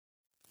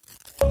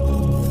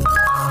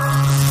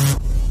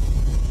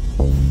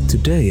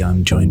Today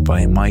I'm joined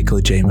by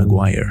Michael J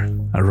Maguire,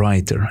 a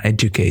writer,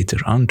 educator,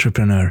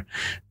 entrepreneur,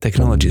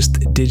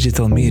 technologist,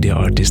 digital media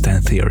artist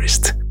and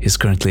theorist. He's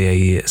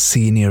currently a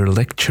senior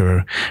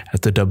lecturer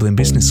at the Dublin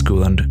Business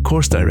School and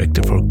course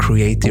director for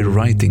creative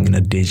writing in a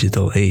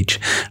digital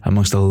age,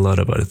 amongst a lot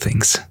of other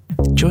things.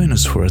 Join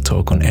us for a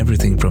talk on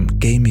everything from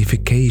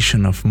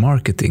gamification of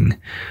marketing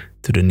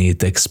to the need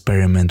to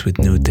experiment with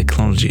new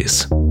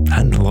technologies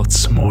and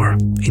lots more.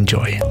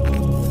 Enjoy.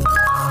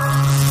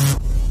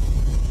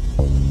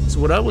 So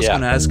what I was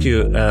going to ask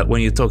you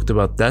when you talked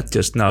about that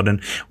just now,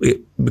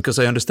 because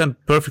I understand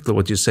perfectly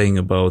what you're saying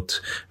about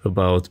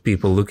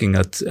people looking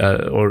at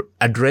or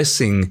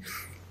addressing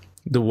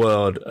the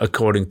world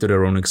according to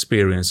their own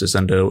experiences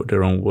and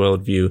their own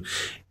worldview.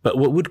 But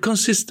what would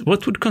consist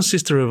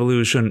a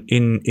revolution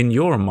in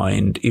your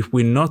mind if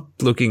we're not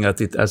looking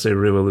at it as a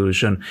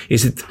revolution?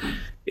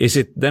 Is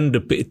it then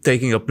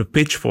taking up the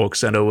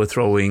pitchforks and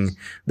overthrowing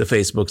the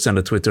Facebooks and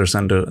the Twitters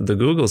and the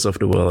Googles of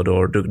the world,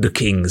 or the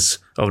kings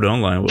of the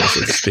online world,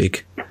 so to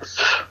speak?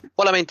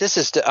 Well, I mean,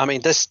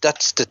 that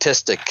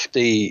statistic,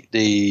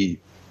 the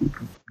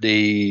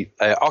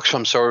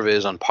Oxfam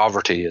surveys on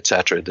poverty,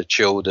 etc., that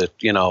show that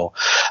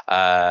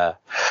the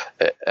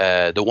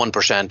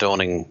 1%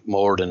 owning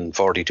more than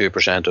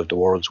 42% of the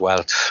world's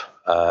wealth.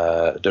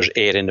 There's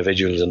 8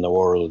 individuals in the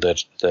world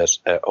that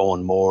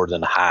own more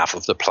than half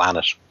of the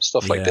planet.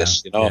 Stuff like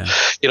this,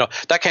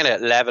 that kind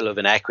of level of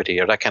inequity,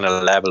 or that kind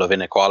of level of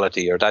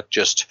inequality, or that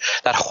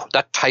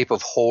type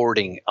of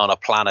hoarding on a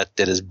planet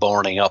that is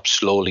burning up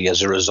slowly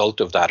as a result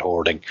of that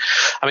hoarding.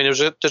 I mean,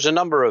 there's a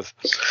number of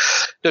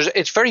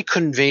it's very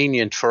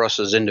convenient for us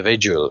as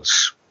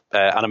individuals.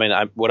 And I mean,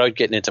 without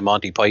getting into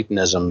Monty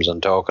Pythonisms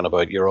and talking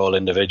about you're all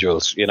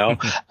individuals,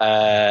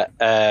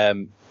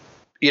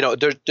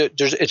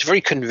 it's very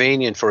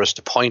convenient for us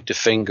to point the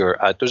finger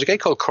at. There's a guy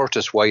called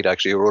Curtis White,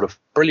 actually, who wrote a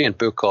brilliant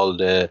book called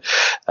The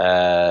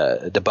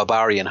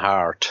Barbarian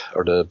Heart,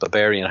 or The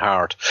Barbarian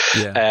Heart.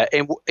 Yeah.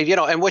 In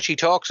which he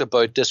talks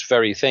about this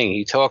very thing.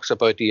 He talks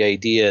about the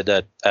idea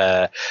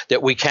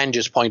that we can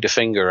just point a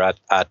finger at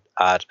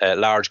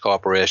large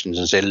corporations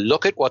and say,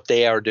 look at what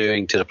they are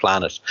doing to the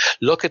planet.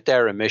 Look at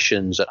their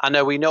emissions. And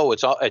now we know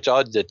it's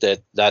odd that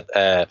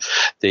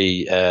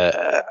the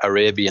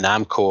Arabian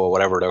Amco, or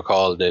whatever they're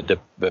called, the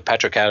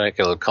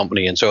petrochemical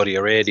company in Saudi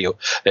Arabia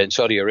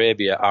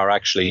are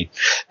actually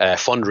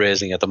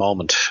fundraising at the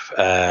moment,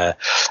 or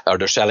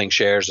they're selling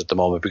shares at the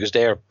moment, because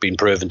they are being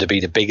proven to be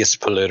the biggest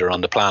polluter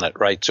on the planet,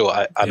 right? So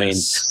I mean,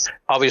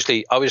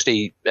 obviously,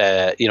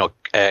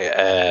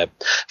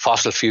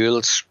 fossil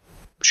fuels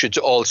should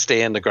all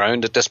stay in the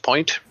ground at this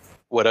point,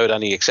 without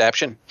any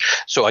exception.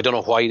 So I don't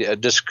know why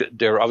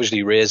they're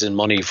obviously raising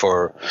money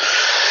for,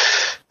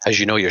 as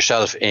you know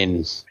yourself,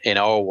 in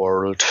our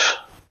world.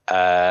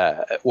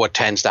 What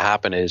tends to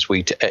happen is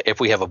if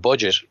we have a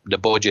budget, the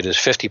budget is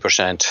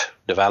 50%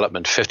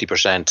 development,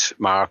 50%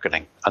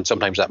 marketing, and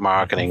sometimes that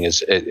marketing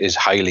is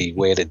highly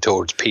weighted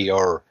towards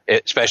PR,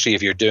 especially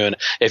if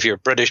you're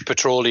British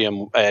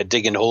Petroleum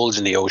digging holes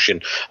in the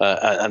ocean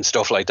and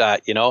stuff like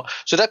that,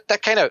 So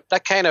that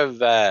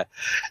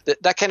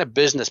kind of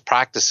business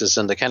practices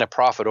and the kind of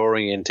profit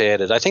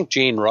orientated. I think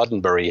Gene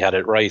Roddenberry had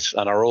it right,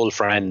 and our old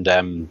friend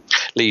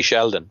Lee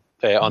Sheldon.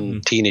 On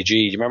Tina G,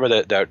 you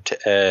remember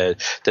the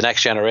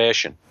Next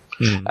Generation?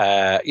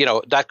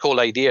 That whole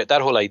idea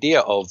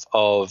of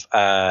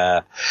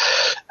a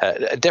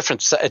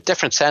different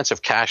sense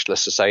of cashless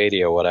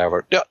society or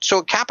whatever.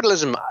 So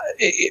capitalism,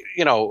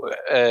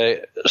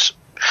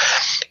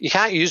 you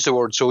can't use the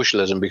word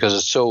socialism because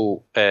it's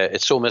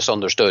so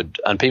misunderstood,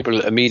 and people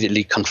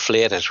immediately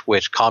conflate it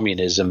with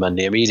communism, and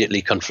they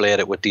immediately conflate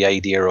it with the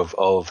idea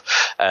of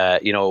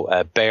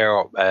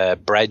bare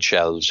bread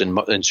shelves in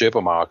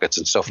supermarkets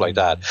and stuff like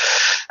that.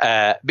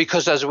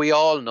 Because as we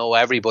all know,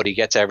 everybody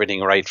gets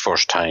everything right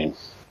first time.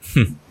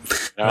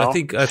 I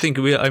think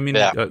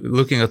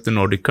looking at the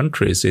Nordic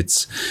countries,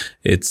 it's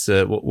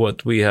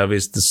what we have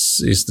is the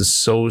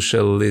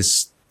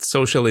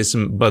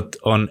socialism, but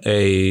on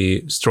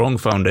a strong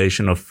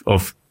foundation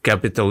of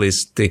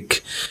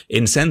capitalistic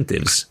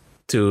incentives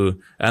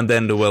and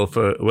then the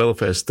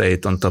welfare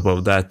state on top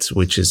of that,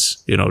 which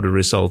is the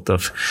result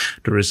of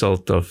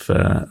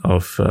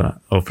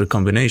the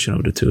combination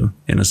of the two,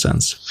 in a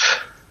sense.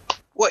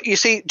 Well, you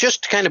see,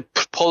 just to kind of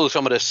pull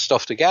some of this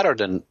stuff together,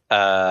 then.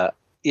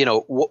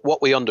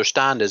 What we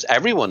understand is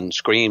everyone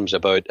screams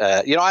about,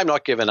 I'm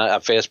not giving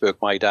a Facebook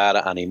my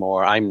data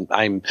anymore. I'm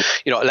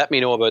let me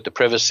know about the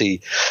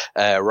privacy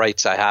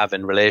rights I have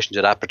in relation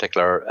to that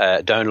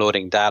particular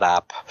downloading that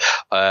app,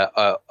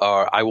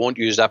 or I won't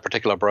use that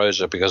particular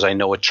browser because I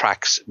know it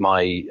tracks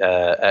my,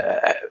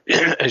 I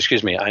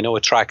know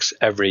it tracks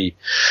every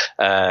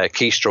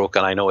keystroke,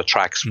 and I know it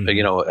tracks,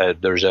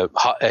 there's a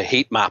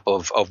heat map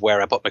of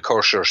where I put my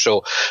cursor.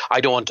 So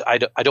I don't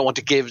want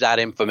to give that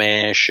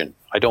information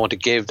I don't want to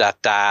give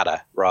that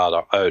data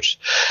rather out.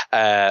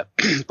 But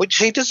you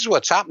see, this is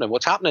what's happening.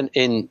 What's happening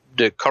in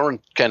the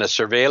current kind of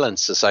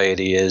surveillance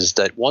society is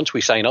that once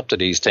we sign up to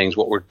these things,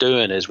 what we're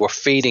doing is we're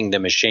feeding the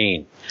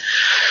machine.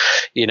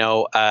 You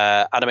know,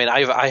 and I mean,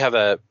 I have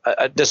a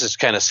this is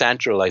kind of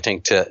central, I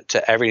think,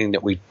 to everything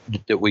that we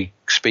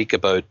speak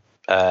about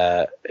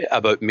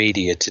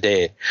media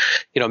today.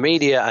 You know,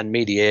 media and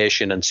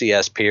mediation and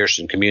C.S.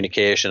 Pearson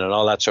communication and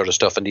all that sort of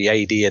stuff, and the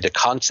idea, the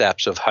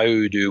concepts of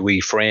how do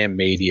we frame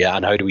media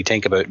and how do we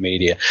think about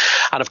media.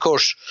 And of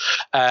course,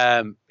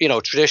 you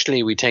know,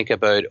 traditionally we think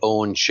about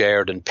owned,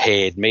 shared and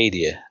paid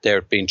media. There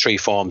have been three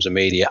forms of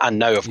media, and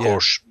now of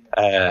course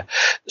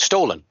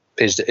stolen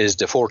is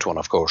the fourth one,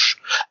 of course.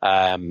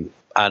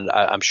 And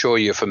I'm sure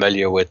you're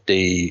familiar with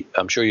the.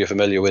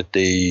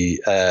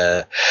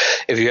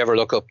 If you ever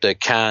look up the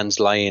Cannes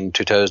Lion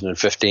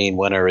 2015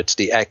 winner, it's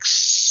the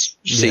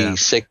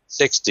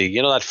XC60.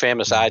 You know, that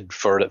famous ad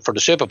for the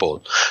Super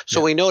Bowl.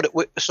 So we know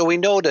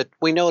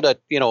that.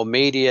 You know,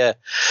 media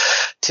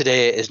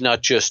today is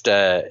not just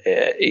an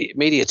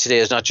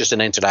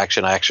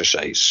interaction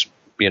exercise.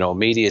 You know,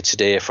 media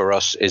today for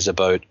us is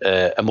about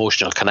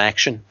emotional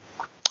connection.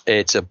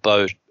 It's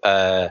about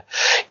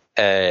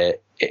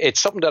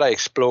it's something that I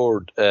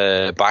explored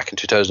back in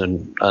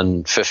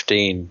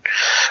 2015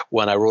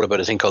 when I wrote about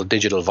a thing called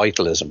digital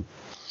vitalism,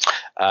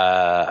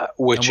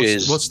 which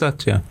is what's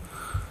that? Yeah.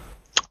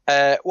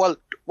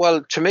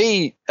 Well, to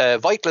me,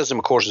 vitalism,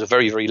 of course, is a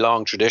very, very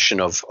long tradition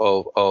of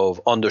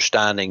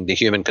understanding the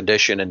human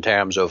condition in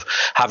terms of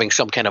having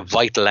some kind of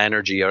vital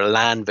energy, or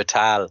l'âme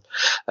vitale,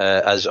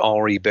 as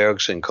Henri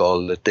Bergson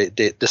called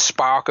it, the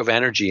spark of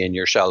energy in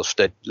yourself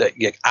that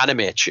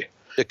animates you.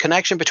 The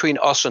connection between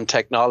us and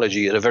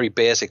technology at a very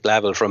basic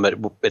level, from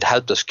it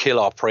helped us kill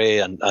our prey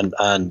and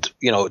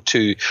you know,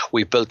 to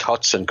we built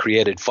huts and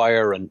created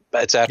fire and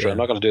etc. I'm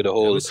not going to do the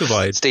whole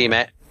steam.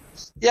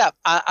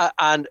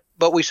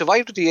 But we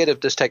survived with the aid of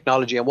this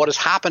technology. And what has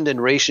happened in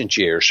recent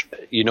years,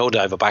 you know that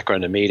I have a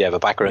background in media, I have a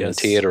background in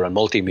theatre and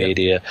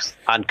multimedia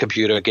and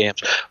computer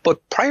games.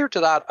 But prior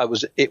to that,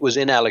 it was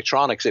in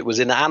electronics, it was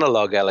in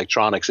analog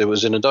electronics, it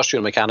was in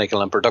industrial,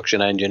 mechanical and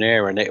production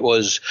engineering. It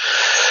was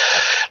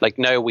like,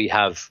 now we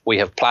have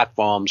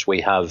platforms, we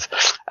have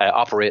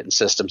operating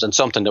systems, and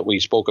something that we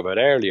spoke about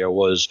earlier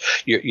was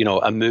you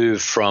know, a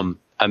move from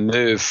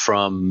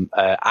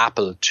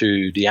Apple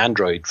to the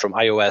Android, from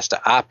iOS to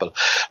Apple.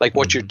 Like,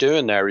 what you're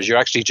doing there is you're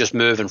actually just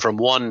moving from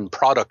one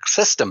product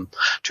system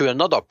to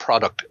another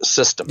product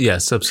system.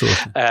 Yes,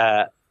 absolutely.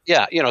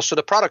 Yeah, you know, so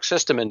the product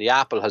system in the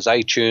Apple has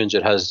iTunes,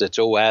 it has its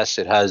OS,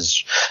 it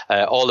has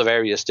all the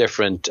various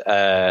different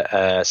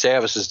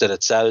services that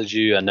it sells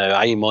you, and now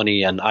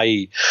iMoney and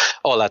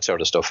all that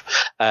sort of stuff.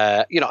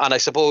 You know, and I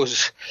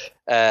suppose,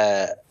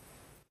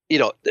 you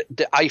know,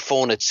 the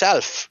iPhone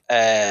itself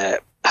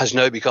has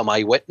now become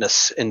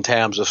eyewitness in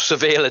terms of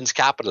surveillance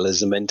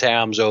capitalism, in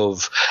terms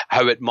of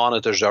how it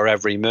monitors our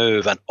every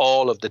move and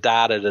all of the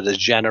data that is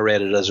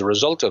generated as a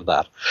result of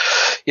that.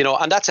 You know,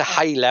 and that's a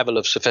high level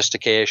of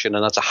sophistication,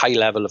 and that's a high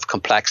level of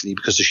complexity,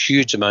 because there's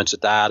huge amounts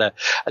of data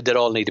that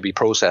all need to be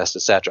processed,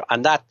 etc.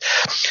 And that,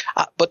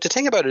 but the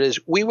thing about it is,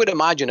 we would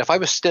imagine, if I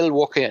was still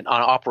working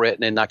on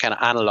operating in that kind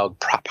of analog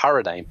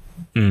paradigm,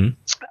 and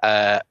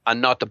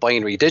not the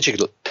binary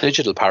digital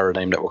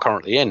paradigm that we're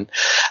currently in,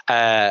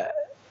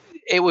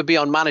 it would be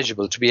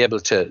unmanageable to be able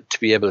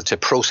to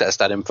process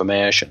that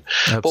information.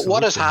 Absolutely, but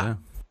what has happened?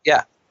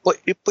 Yeah, but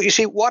you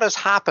see, what has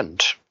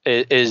happened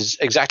is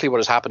exactly what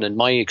has happened in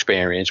my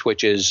experience,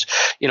 which is,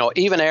 you know,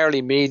 even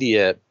early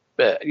media,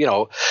 you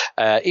know,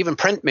 even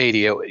print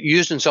media,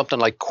 using something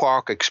like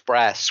Quark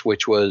Express,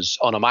 which was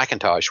on a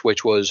Macintosh,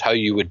 which was how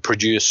you would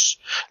produce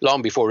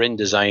long before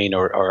InDesign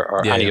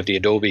or any of the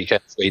Adobe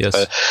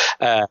suites.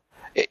 Yes.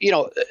 You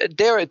know,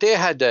 they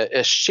had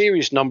a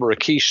serious number of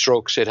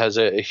keystrokes. It has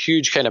a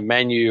huge kind of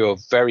menu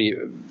of very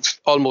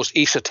almost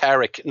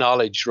esoteric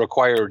knowledge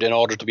required in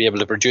order to be able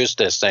to produce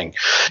this thing,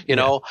 you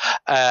know.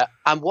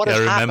 And what has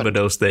happened? I remember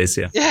those days,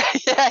 you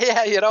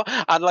know.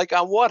 And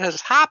what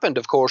has happened,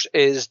 of course,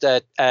 is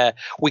that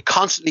we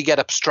constantly get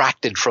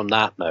abstracted from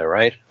that now,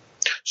 right?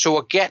 So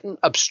we're getting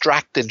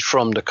abstracted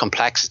from the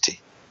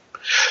complexity.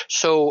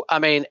 So, I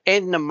mean,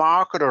 in the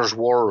marketer's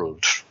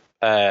world,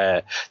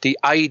 the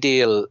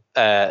ideal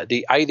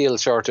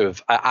sort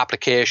of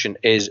application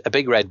is a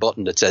big red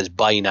button that says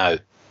buy now,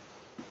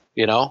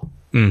 you know.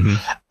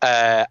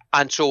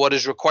 And so what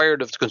is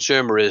required of the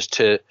consumer is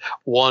to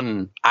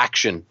one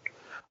action,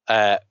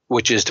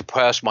 which is to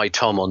press my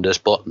thumb on this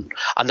button.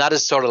 And that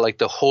is sort of like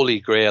the holy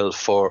grail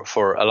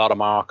for a lot of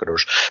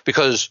marketers,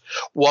 because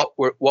what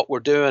we're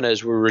doing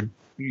is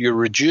you're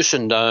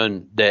reducing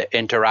down the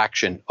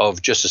interaction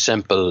of just a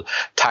simple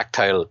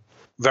tactile,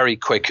 very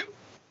quick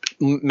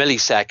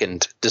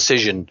millisecond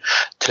decision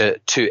to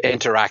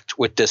interact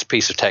with this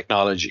piece of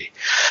technology.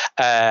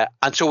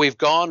 And so we've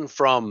gone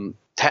from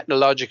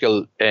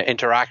technological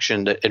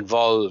interaction that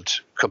involved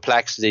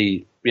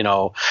complexity, you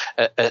know,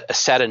 a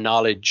set of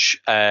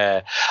knowledge,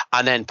 and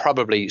then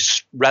probably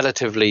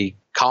relatively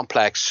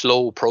complex,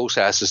 slow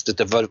processes that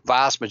the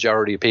vast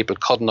majority of people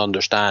couldn't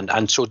understand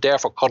and so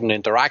therefore couldn't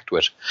interact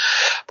with.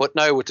 But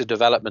now with the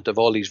development of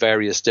all these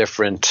various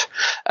different,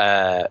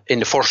 in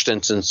the first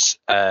instance,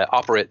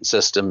 operating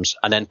systems,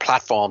 and then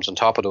platforms on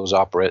top of those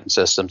operating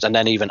systems, and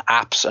then even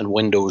apps and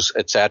Windows,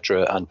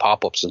 etc., and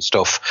pop-ups and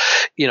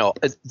stuff,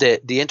 the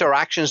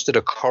interactions that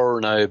occur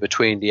now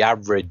between the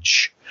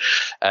average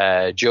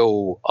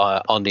Joe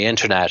on the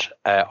internet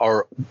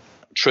or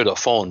through the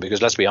phone,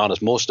 because let's be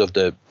honest, most of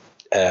the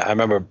I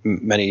remember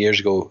many years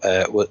ago,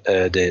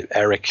 the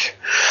Eric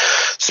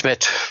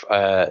Smith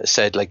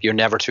said, like, you're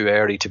never too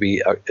late to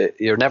be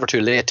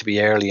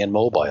early in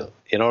mobile.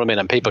 You know what I mean?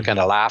 And people kind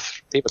of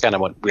laugh. People kind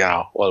of went,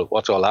 yeah, well,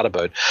 what's all that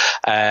about?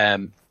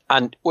 And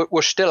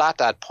we're still at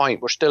that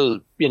point. We're still,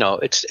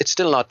 it's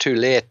still not too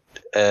late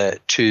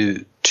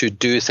to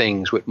do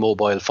things with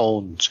mobile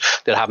phones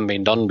that haven't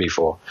been done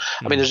before.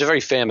 I mean, there's a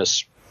very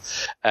famous.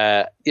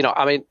 So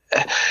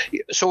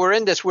we're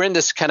in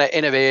this kind of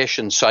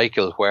innovation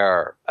cycle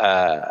where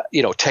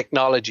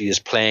technology is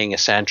playing a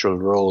central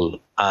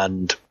role.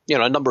 And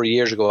a number of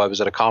years ago, I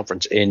was at a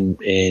conference in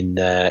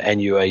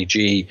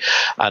NUAG,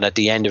 and at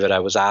the end of it, I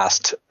was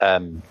asked.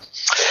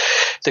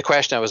 The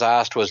question I was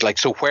asked was like,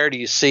 so where do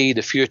you see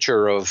the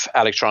future of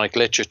electronic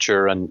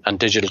literature and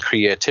digital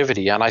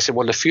creativity? And I said,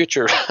 well, the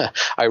future,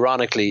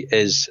 ironically,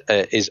 is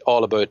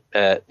all about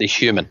the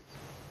human.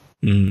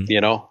 And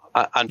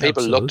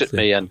people looked at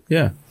me and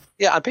and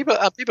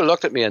people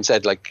looked at me and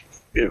said, like,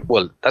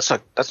 well, that's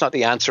not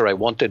the answer I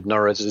wanted,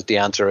 nor is it the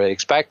answer I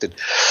expected.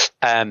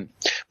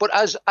 But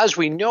as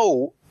we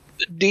know,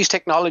 these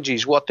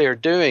technologies, what they're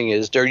doing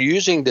is they're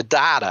using the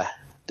data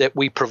that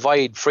we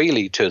provide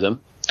freely to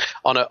them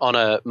on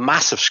a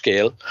massive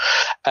scale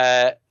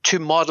to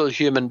model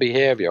human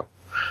behavior.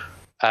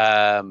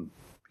 So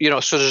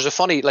there's a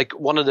funny, like,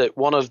 one of the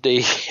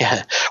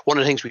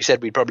things we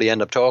said we'd probably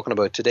end up talking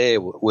about today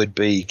would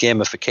be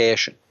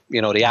gamification.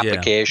 The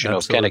application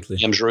of kind of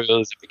games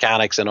rules,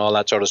 mechanics, and all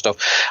that sort of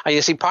stuff. And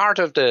you see, part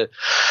of the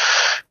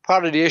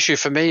issue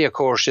for me, of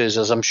course, is,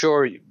 as I'm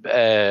sure,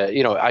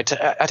 I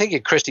think you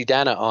had Christy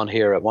Dana on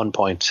here at one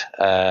point.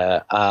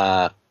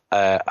 You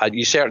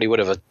certainly would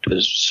have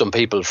some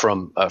people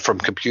from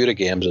computer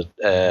games,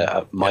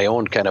 my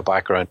own kind of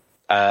background.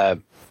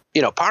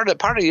 Part of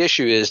the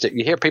issue is that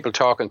you hear people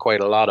talking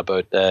quite a lot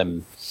about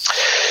the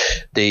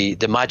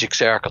magic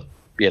circle.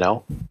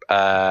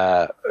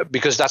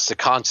 Because that's the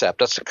concept.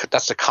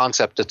 That's the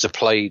concept that's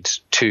applied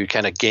to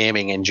kind of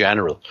gaming in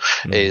general.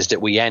 Is that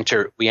we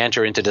enter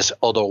into this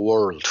other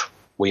world.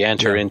 We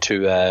enter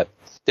into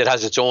that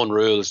has its own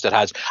rules,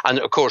 and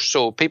of course,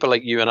 so people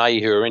like you and I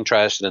who are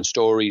interested in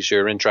stories, who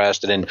are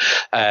interested in,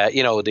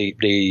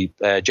 the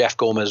Jeff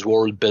Gomez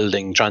world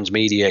building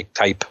transmedia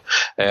type,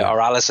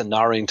 or Alison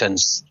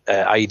Norrington's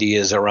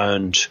ideas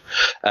around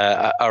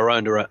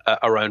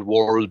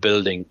world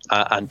building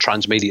and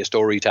transmedia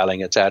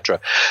storytelling, etc.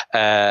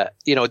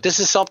 This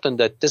is something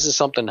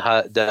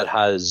that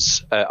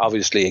has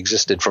obviously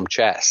existed from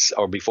chess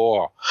or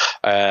before.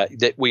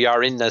 That we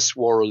are in this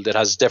world that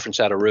has a different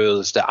set of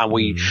rules, and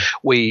we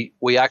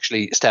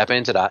actually step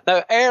into that.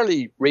 Now,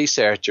 early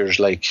researchers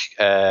like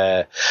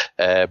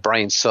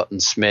Brian Sutton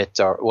Smith,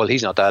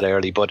 he's not that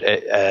early, but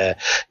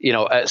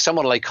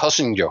someone like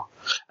Hussinger,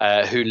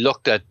 who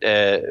looked at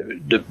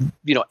the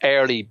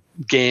early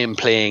game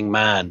playing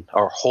man,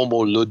 or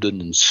Homo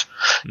ludens,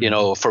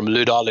 from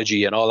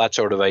ludology and all that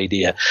sort of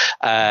idea.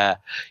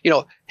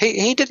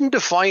 He didn't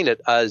define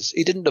it as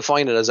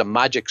a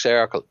magic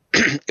circle.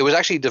 It was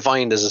actually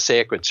defined as a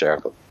sacred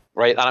circle.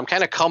 Right, and I'm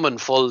kind of coming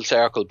full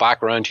circle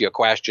back around to your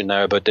question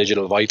now about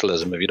digital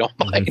vitalism, if you don't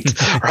mind.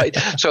 Right,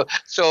 so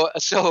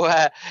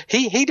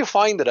he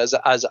defined it as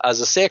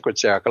a sacred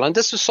circle, and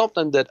this is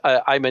something that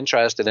I'm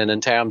interested in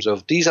terms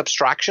of these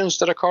abstractions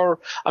that occur.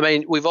 I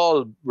mean, we've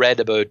all read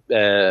about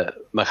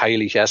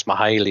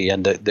Mihaly,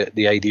 and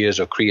the ideas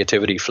of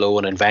creativity, flow,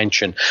 and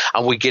invention,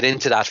 and we get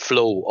into that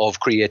flow of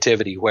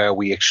creativity where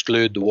we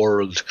exclude the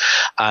world,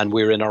 and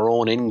we're in our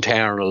own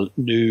internal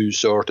new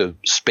sort of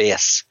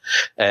space,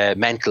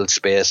 mental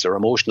space or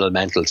emotional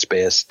mental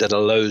space that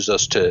allows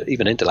us to,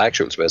 even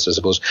intellectual space, I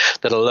suppose,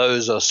 that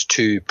allows us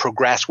to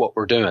progress what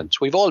we're doing. So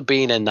we've all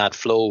been in that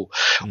flow,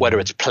 whether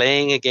it's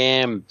playing a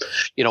game,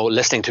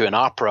 listening to an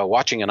opera,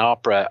 watching an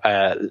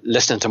opera,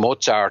 listening to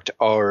Mozart,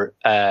 or,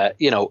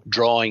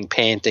 drawing,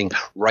 painting,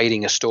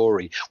 writing a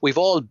story. We've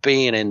all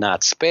been in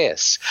that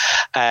space.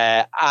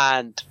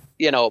 And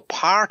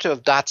part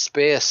of that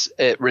space,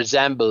 it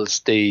resembles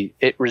the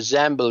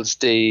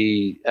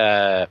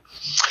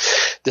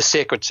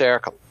sacred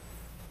circle.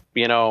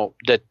 So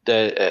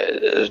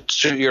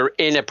you're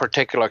in a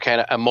particular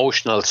kind of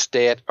emotional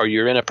state, or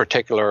you're in a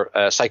particular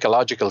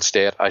psychological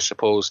state, I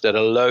suppose, that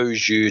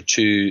allows you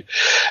to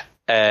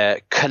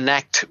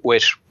connect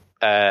with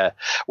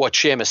what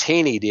Seamus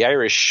Heaney, the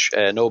Irish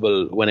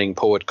Nobel-winning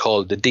poet,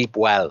 called the deep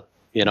well.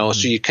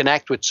 So you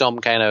connect with some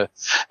kind of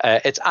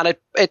it's kind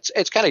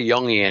of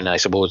Jungian, I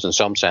suppose, in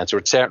some sense, or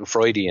it's certain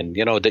Freudian,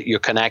 that you're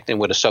connecting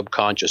with a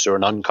subconscious or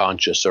an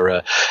unconscious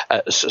or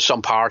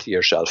some part of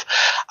yourself.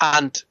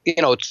 And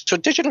so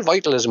digital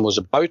vitalism was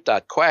about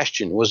that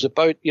question, was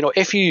about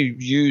if you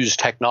use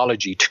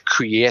technology to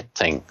create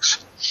things.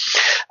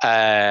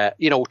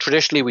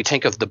 Traditionally we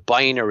think of the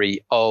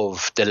binary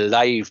of the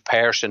live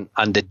person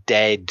and the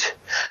dead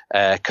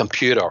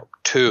computer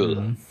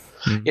tool.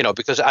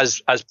 Because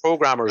as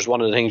programmers,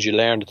 one of the things you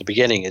learned at the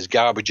beginning is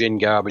garbage in,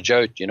 garbage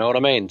out. You know what I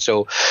mean?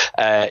 So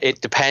it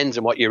depends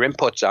on what your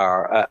inputs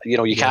are.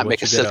 You can't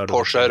make a silk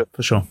Porsche out of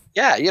for sure.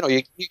 Yeah,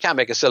 you can't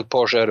make a silk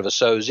Porsche out of a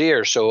sow's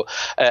ear. So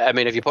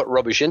if you put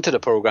rubbish into the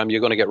program,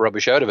 you're going to get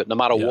rubbish out of it, no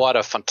matter what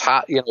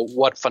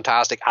what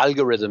fantastic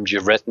algorithms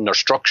you've written or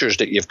structures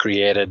that you've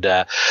created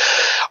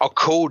or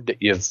code that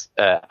you've.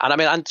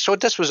 And so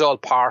this was all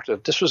part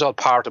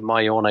of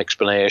my own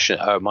explanation,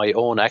 my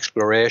own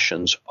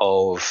explorations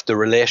of the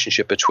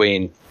relationship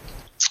between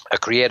a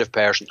creative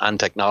person and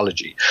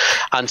technology.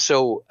 And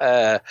so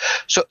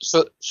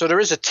so there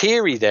is a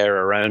theory there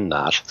around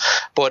that,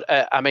 but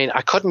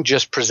I couldn't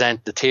just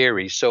present the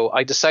theory, so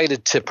I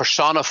decided to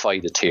personify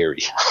the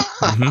theory.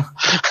 And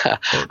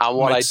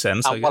what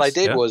I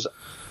did was,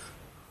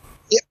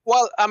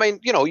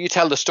 you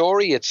tell the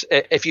story. It's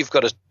if you've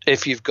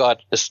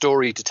got a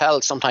story to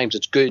tell, sometimes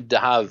it's good to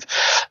have,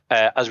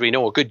 as we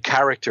know, a good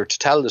character to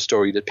tell the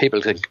story that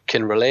people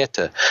can relate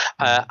to.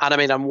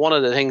 And one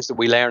of the things that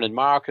we learn in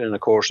marketing, of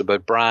course,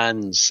 about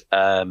brands.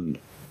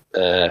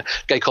 A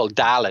guy called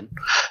Dallin,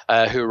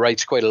 who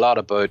writes quite a lot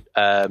about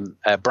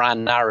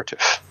brand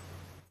narrative.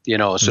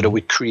 So that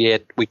we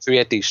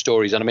create these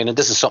stories, and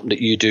this is something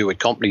that you do with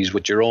companies,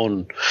 with your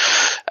own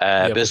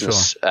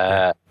business.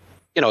 Sure.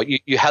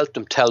 You help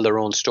them tell their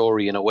own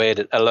story in a way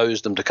that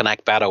allows them to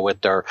connect better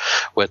with their.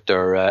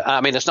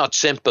 It's not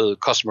simple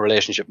customer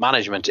relationship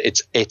management.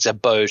 It's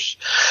about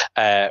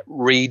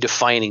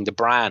redefining the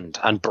brand,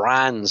 and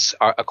brands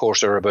are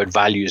about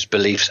values,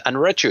 beliefs,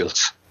 and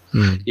rituals.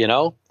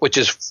 Which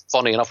is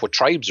funny enough what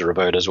tribes are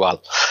about as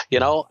well.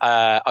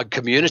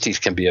 Communities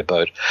can be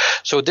about.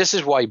 So this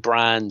is why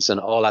brands and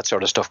all that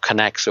sort of stuff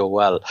connect so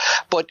well.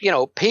 But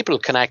people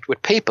connect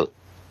with people.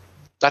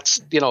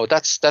 That's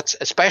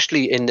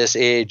especially in this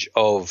age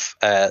of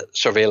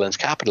surveillance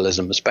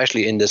capitalism,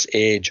 especially in this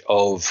age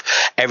of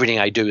everything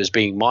I do is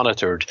being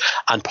monitored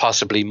and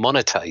possibly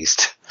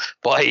monetized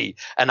by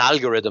an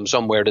algorithm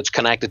somewhere that's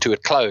connected to a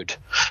cloud.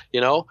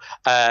 These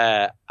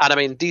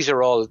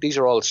are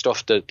all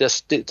stuff that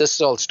this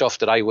is all stuff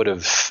that I would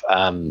have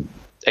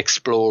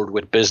explored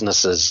with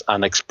businesses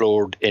and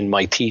explored in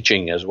my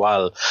teaching as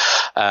well,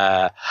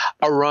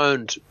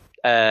 around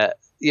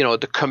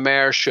the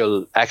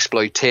commercial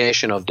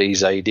exploitation of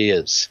these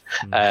ideas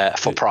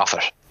for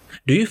profit.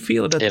 Do you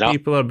feel that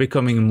people are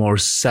becoming more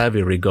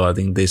savvy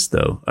regarding this,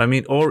 though?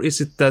 Or is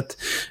it that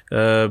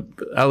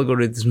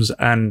algorithms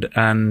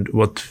and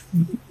what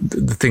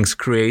the things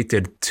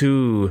created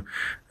to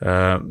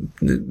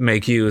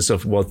make use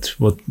of what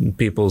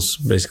people's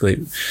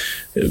basically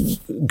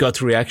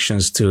gut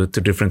reactions to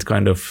different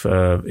kind of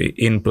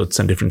inputs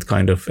and different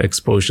kind of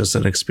exposures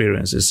and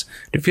experiences?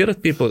 Do you feel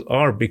that people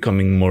are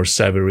becoming more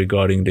savvy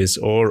regarding this,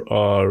 or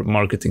are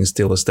marketing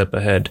still a step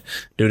ahead?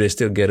 Do they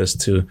still get us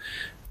to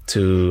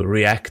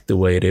react the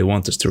way they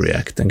want us to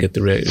react and get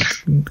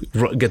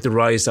the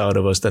rise out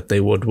of us that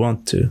they would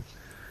want to?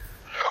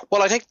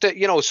 Well, I think that,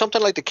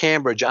 something like the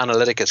Cambridge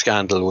Analytica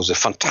scandal was a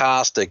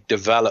fantastic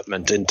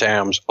development in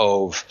terms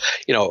of,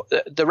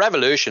 the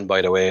revolution,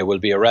 by the way, will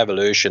be a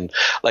revolution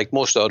like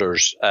most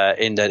others,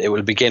 in that it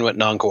will begin with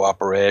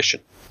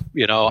non-cooperation.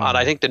 And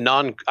I think the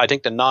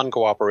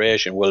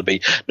non-cooperation will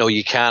be, no,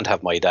 you can't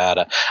have my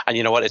data. And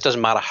you know what? It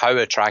doesn't matter how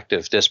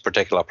attractive this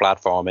particular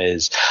platform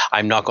is.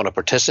 I'm not going to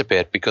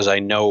participate because I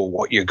know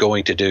what you're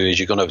going to do is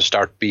you're going to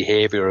start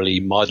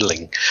behaviorally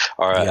modeling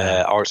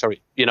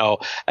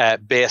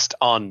based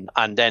on,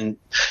 and then,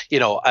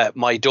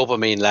 my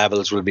dopamine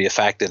levels will be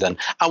affected. And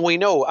we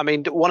know,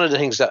 one of the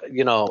things that,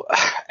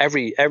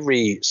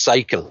 every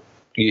cycle,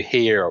 you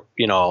hear,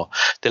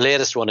 the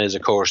latest one is,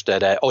 of course,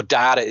 that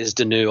data is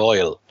the new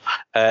oil.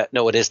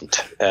 No, it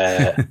isn't.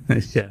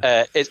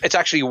 It's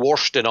actually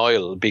worse than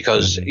oil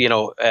because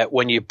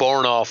when you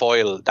burn off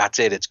oil, that's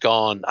it. It's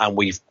gone, and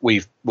we've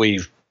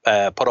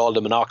put all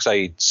the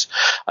monoxides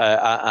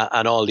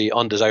and all the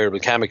undesirable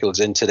chemicals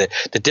into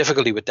the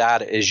difficulty with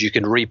that is you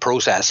can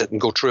reprocess it and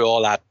go through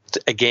all that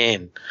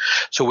again,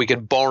 so we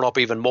can burn up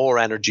even more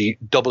energy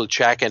double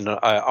checking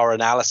our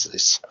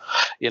analysis,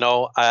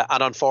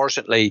 and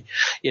unfortunately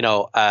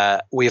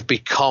we have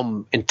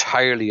become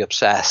entirely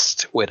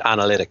obsessed with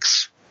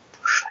analytics,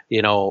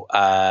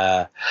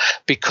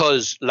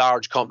 because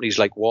large companies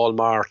like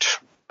Walmart,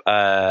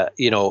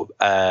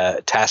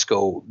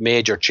 Tesco,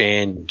 major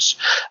chains,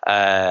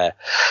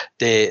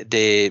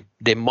 they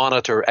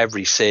monitor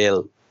every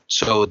sale.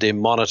 So they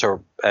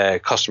monitor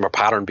customer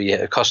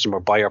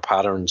buyer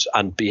patterns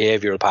and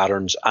behavioral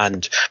patterns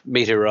and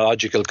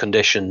meteorological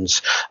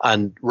conditions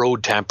and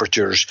road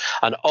temperatures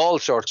and all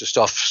sorts of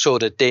stuff, so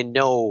that they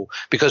know,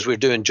 because we're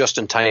doing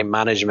just-in-time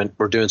management,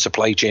 we're doing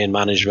supply chain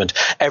management.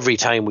 Every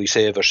time we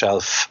save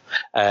ourselves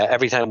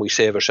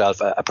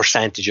a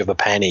percentage of a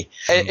penny,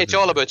 it's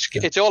all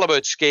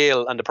about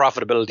scale and the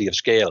profitability of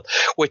scale,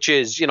 which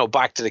is, you know,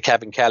 back to the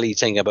Kevin Kelly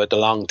thing about the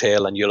long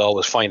tail, and you'll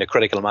always find a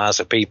critical mass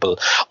of people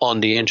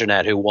on the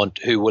internet who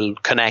will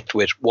connect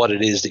with what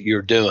it is that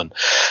you're doing.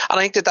 And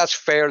I think that that's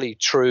fairly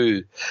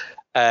true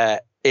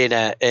in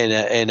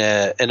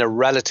a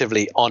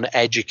relatively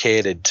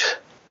uneducated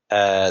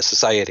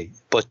society.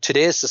 But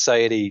today's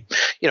society,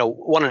 you know,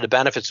 one of the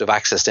benefits of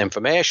access to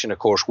information, of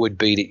course, would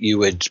be that you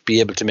would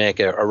be able to make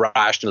a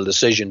rational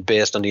decision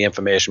based on the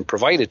information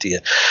provided to you.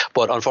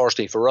 But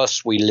unfortunately for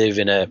us, we live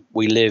in an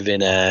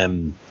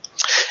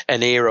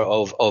era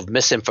of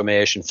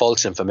misinformation,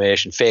 false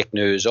information, fake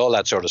news, all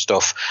that sort of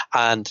stuff.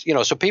 And, you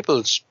know, so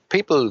people's,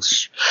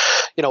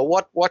 you know,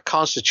 what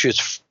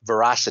constitutes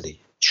veracity,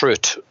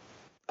 truth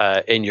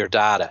in your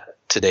data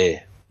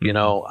today, you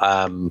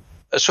know?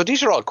 So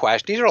these are all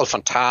questions. These are all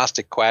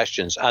fantastic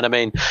questions, and I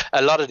mean,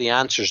 a lot of the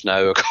answers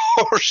now, of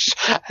course,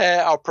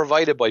 are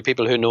provided by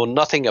people who know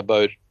nothing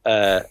about,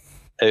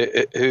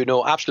 who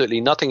know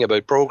absolutely nothing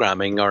about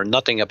programming or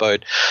nothing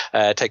about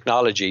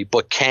technology,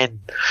 but can,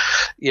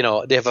 you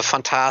know, they have a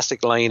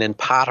fantastic line in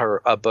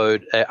patter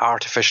about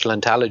artificial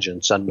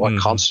intelligence and what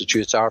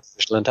constitutes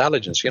artificial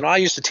intelligence. You know, I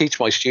used to teach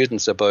my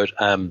students about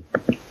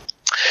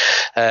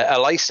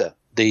ELISA,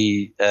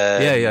 the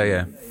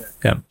the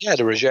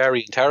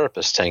Rogerian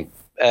therapist thing.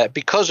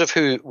 Because of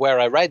where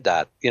I read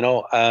that, you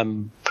know,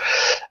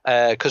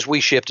 because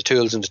we shape the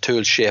tools and the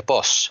tools shape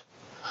us,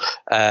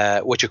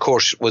 which of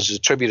course was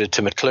attributed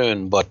to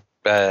McLuhan, but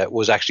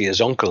was actually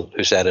his uncle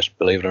who said it,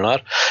 believe it or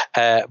not.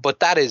 But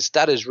that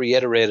is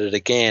reiterated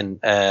again.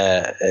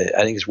 I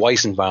think it's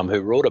Weizenbaum who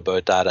wrote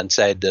about that and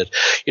said that,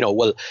 you know,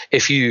 well,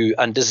 if you,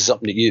 and this is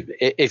something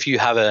that if you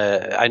have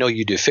I know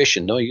you do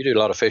fishing, no? You do a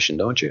lot of fishing,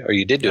 don't you? Or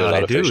you did do a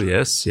lot of fishing.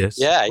 Yes.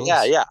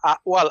 Yeah.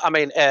 Well, I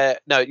mean,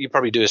 now you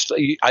probably do,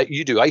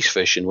 you do ice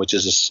fishing, which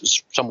is a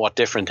somewhat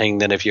different thing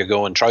than if you're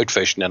going trout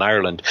fishing in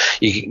Ireland.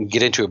 You can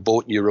get into a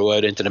boat and you row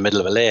out into the middle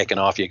of a lake and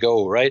off you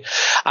go, right?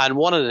 And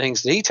one of the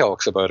things that he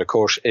talks about, of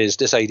course, is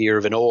this idea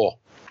of an oar.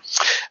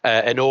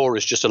 An oar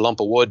is just a lump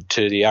of wood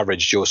to the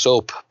average Joe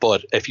Soap,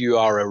 but if you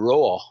are a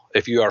rower,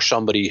 if you are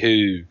somebody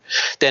who,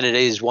 then it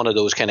is one of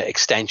those kind of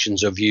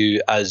extensions of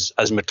you, as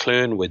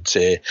McLuhan would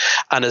say.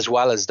 And as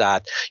well as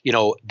that, you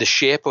know, the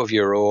shape of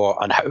your oar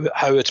and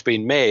how it's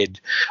been made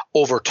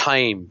over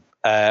time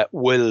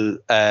will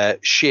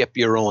shape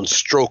your own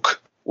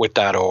stroke with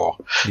that oar.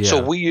 Yeah.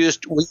 So we use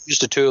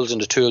the tools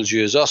and the tools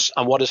use us.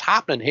 And what is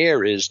happening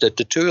here is that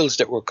the tools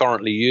that we're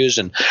currently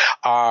using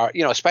are,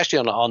 you know, especially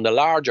on the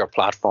larger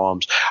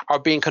platforms, are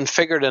being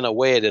configured in a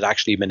way that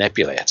actually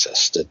manipulates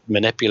us, that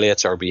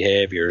manipulates our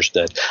behaviors.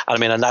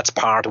 And that's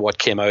part of what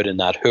came out in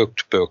that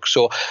Hooked book.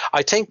 So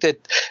I think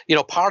that, you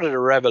know, part of the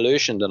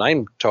revolution that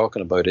I'm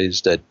talking about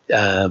is that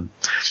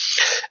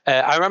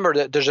I remember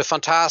that there's a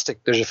fantastic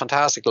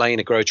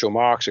line of Groucho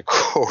Marx, of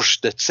course,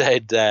 that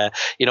said,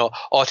 you know,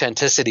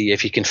 authenticity,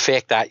 if you can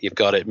fake that, you've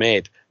got it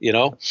made, you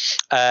know.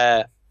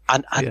 And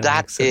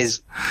that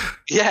is,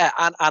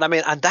 and I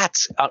mean, and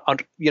that's,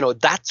 you know,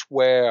 that's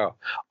where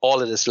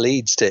all of this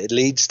leads to. It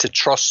leads to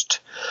trust,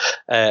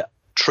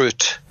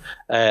 truth,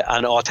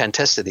 and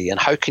authenticity. And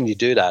how can you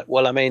do that?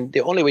 Well, I mean,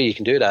 the only way you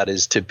can do that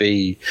is to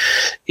be,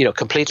 you know,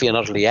 completely and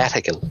utterly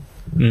ethical.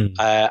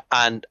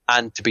 And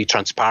to be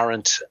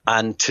transparent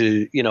and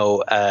to, you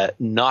know,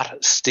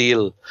 not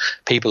steal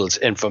people's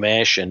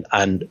information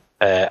and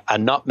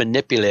not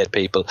manipulate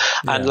people.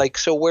 Yeah. And like,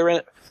 so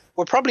we're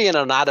probably in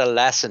an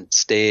adolescent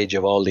stage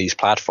of all these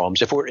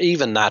platforms, if we're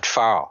even that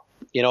far.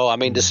 You know, I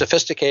mean, the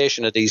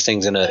sophistication of these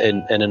things in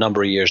a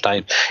number of years'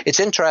 time.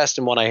 It's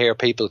interesting when I hear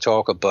people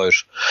talk about,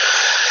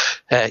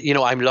 you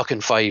know, I'm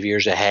looking 5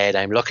 years ahead,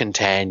 I'm looking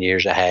 10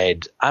 years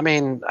ahead. I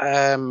mean,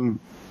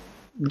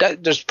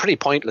 there's pretty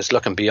pointless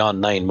looking beyond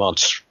 9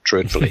 months,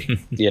 truthfully,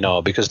 you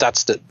know, because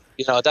that's the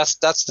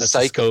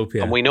cycle, scope,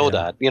 and we know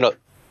that, you know.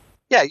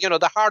 Yeah, you know,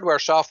 the hardware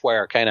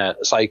software kind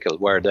of cycle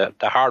where the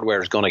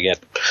hardware is going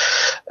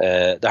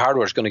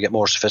to get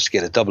more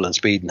sophisticated, double in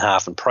speed and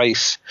half in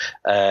price.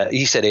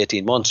 He said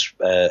 18 months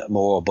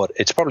more, but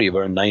it's probably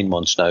around 9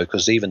 months now,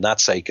 because even that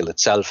cycle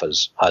itself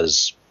has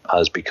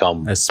speeded up.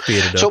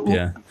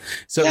 Yeah.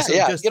 So just,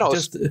 you know,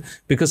 just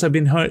because I've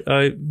been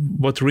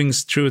what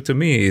rings true to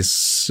me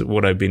is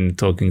what I've been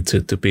talking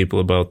to people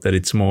about, that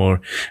it's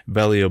more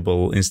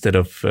valuable, instead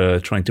of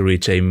trying to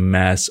reach a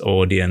mass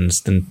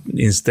audience, than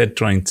instead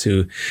trying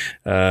to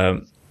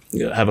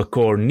have a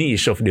core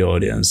niche of the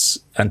audience,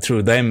 and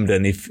through them,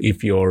 then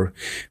if your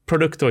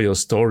product or your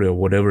story or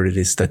whatever it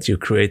is that you're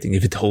creating,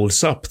 if it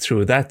holds up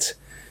through that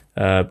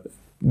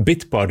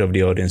bit part of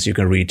the audience, you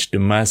can reach the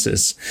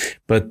masses.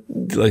 But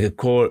like a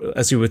core,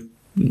 as you were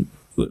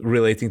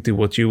relating to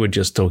what you were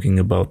just talking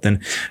about,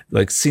 then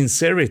like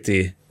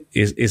sincerity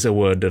is a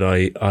word that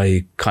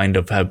I kind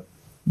of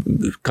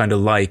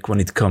like when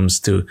it comes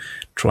to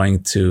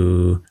trying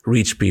to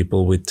reach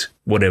people with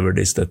whatever it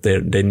is that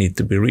they need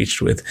to be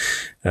reached with.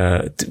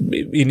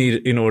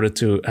 In order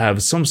to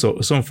have some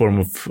form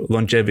of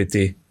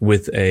longevity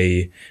with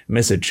a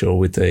message or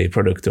with a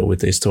product or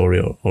with a story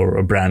or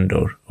a brand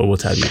or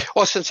what have you.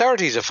 Well,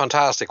 sincerity is a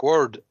fantastic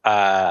word.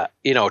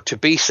 To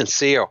be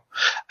sincere.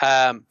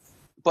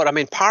 But I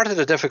mean, part of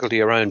the difficulty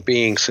around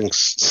being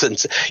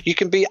you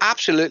can be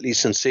absolutely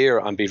sincere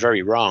and be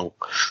very wrong.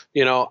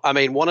 I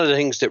mean, one of the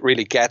things that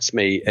really gets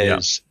me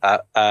is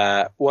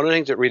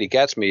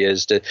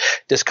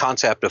this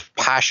concept of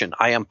passion.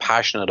 I am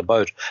passionate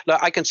about. Now,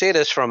 I can say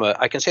this from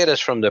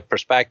the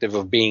perspective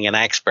of being an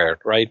expert,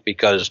 right?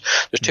 Because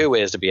there's two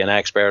ways to be an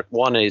expert.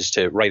 One is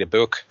to write a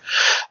book,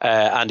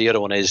 and the other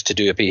one is to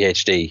do a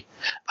PhD.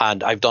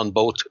 And I've done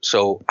both,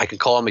 so I can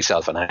call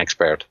myself an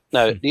expert.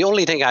 Now, the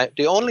only thing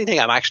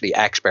I'm actually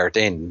expert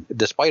in,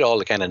 despite all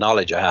the kind of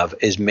knowledge I have,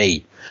 is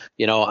me.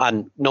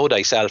 And know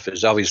thyself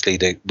is obviously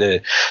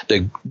the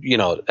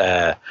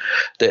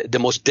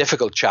most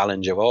difficult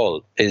challenge of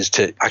all, is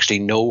to actually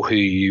know who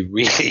you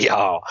really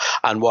are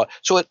and what.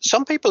 So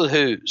some people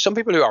who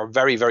are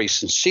very, very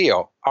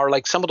sincere are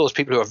like some of those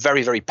people who are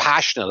very, very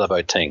passionate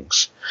about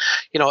things.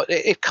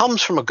 It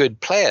comes from a good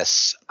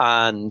place,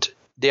 and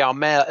they are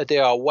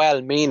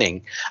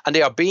well-meaning, and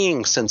they are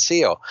being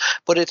sincere,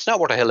 but it's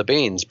not worth a hill of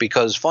beans,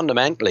 because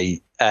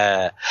fundamentally,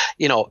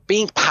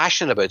 being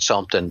passionate about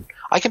something,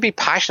 I can be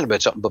passionate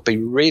about something, but be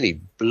really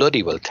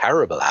bloody well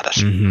terrible at it.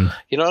 Mm-hmm.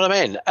 You know what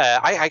I mean?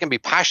 I can be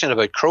passionate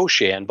about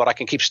crocheting, but I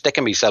can keep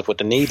sticking myself with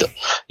the needle.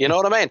 You know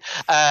what I mean?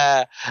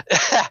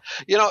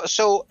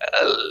 So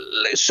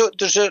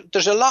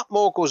there's a lot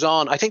more goes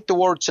on. I think the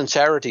word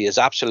sincerity is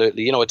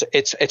absolutely,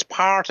 it's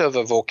part of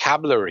a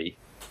vocabulary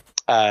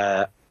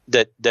that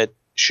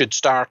should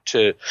start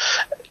to.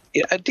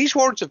 These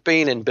words have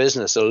been in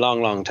business a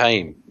long, long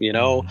time,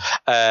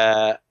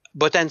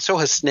 but then so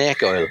has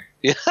snake oil.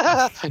 You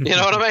know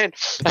what I mean?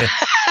 Yeah.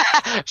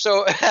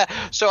 So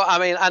I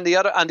mean, and the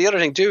other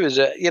thing too is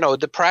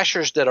the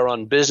pressures that are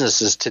on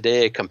businesses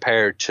today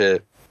compared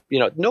to.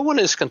 No one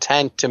is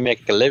content to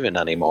make a living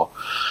anymore.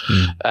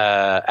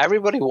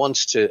 Everybody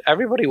wants to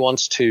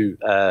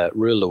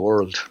rule the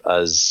world,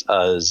 as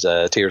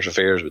Tears for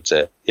Fears would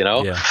say.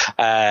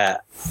 Yeah.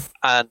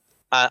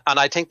 And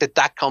I think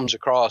that comes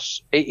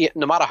across.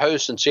 No matter how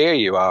sincere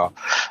you are,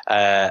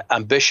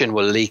 ambition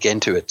will leak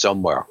into it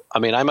somewhere. I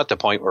mean, I'm at the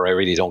point where I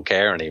really don't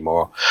care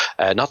anymore.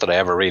 Not that I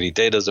ever really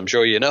did, as I'm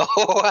sure you know.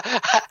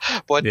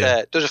 But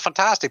there's a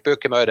fantastic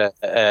book came out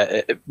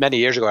many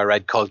years ago I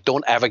read called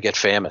 "Don't Ever Get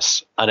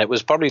Famous," and it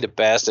was probably the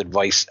best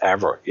advice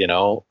ever.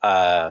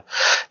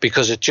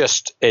 Because it's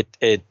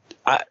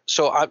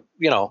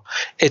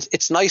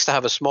nice to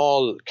have a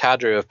small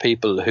cadre of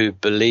people who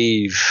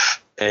believe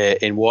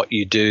in what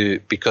you do,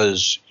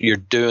 because you're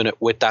doing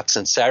it with that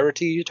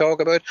sincerity you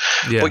talk about,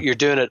 but you're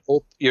doing it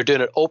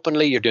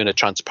openly, you're doing it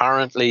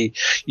transparently.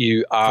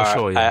 You are,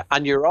 for sure,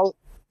 and you're all,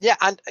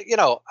 and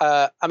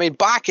I mean,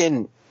 back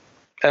in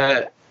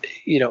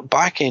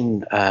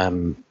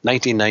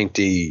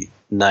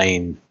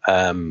 1999,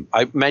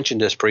 I mentioned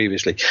this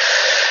previously.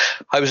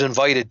 I was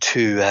invited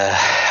to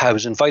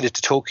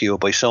Tokyo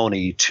by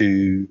Sony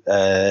to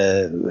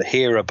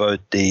hear about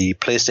the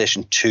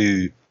PlayStation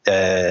 2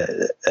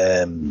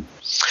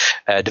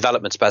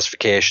 development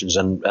specifications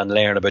and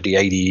learn about the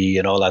IDE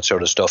and all that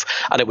sort of stuff.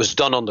 And it was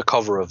done under the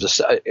cover of the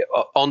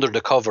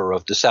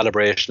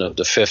celebration of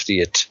the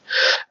 50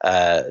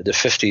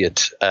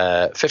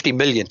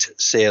 millionth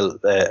sale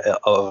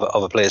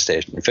of a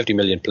PlayStation, 50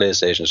 million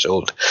PlayStations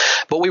sold.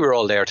 But we were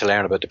all there to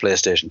learn about the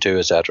PlayStation 2,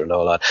 etc. and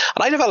all that.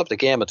 And I developed a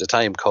game at the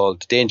time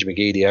called Danger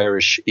McGee, the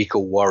Irish Eco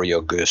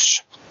Warrior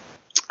Goose.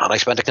 And I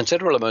spent a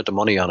considerable amount of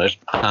money on it,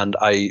 and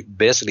I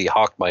basically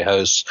hawked my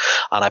house,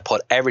 and I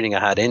put everything I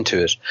had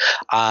into it.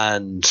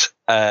 And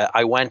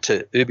I went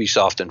to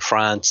Ubisoft in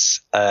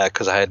France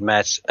because I had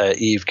met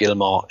Yves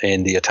Guillemot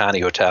in the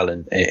Atani Hotel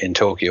in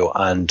Tokyo,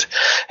 and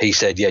he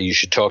said, "Yeah, you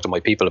should talk to my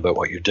people about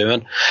what you're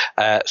doing."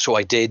 So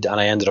I did, and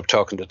I ended up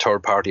talking to a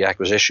third-party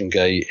acquisition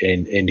guy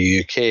in the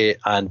UK,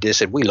 and they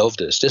said, "We love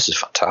this. This is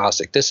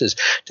fantastic. This is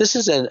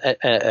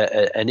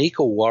an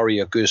eco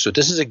warrior goose." So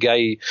this is a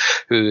guy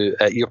who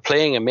you're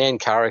playing a main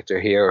character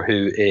here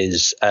who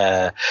is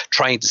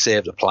trying to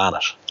save the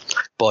planet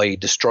by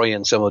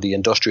destroying some of the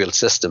industrial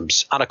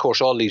systems. And of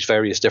course, all these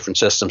various different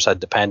systems had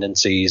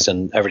dependencies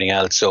and everything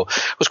else. So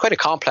it was quite a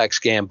complex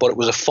game, but it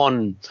was a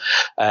fun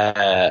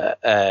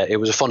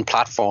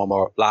platform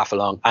or laugh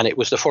along. And it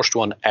was the first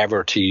one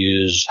ever to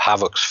use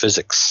Havoc's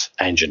physics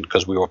engine,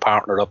 because we were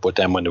partnered up with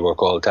them when they were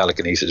called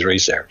Telekinesis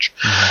Research.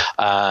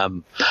 Mm-hmm.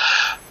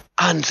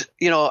 And,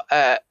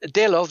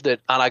 they loved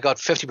it. And I got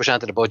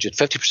 50% of the budget,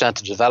 50% of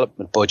the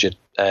development budget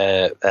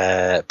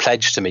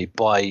pledged to me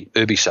by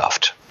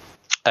Ubisoft.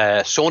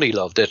 Sony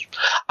loved it.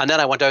 And then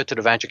I went out to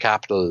the venture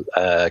capital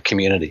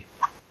community,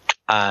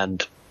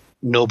 and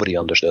nobody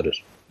understood it.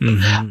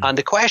 Mm-hmm. And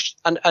the question,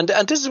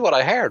 and this is what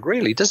I heard,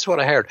 really, this is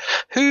what I heard.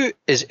 Who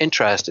is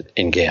interested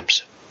in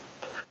games?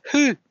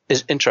 who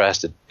is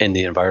interested in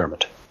the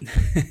environment?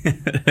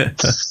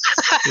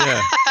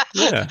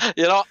 Yeah.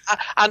 You know,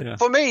 and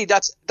for me,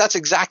 that's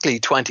exactly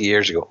 20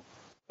 years ago.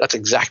 That's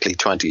exactly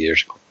 20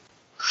 years ago.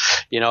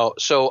 You know,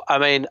 so I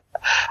mean,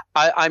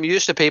 I'm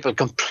used to people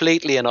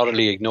completely and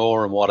utterly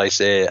ignoring what I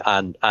say,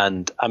 and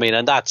I mean,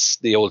 and that's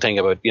the old thing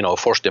about, you know,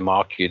 first they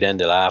mock you, then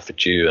they laugh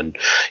at you, and,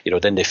 you know,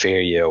 then they fear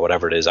you or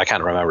whatever it is. I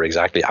can't remember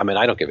exactly. I mean,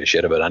 I don't give a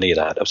shit about any of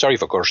that. I'm sorry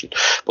for cursing,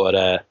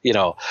 but you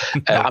know,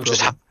 I'm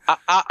just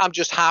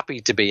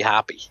happy to be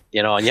happy,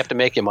 you know, and you have to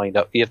make your mind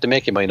up. You have to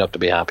make your mind up to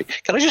be happy.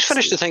 Can I just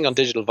finish the thing on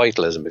digital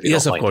vitalism? If you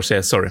yes, don't of mind? course.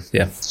 Yeah, sorry.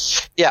 Yeah.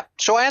 Yeah.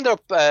 So I end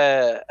up,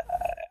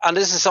 and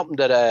this is something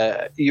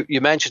that you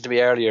mentioned to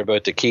me earlier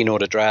about the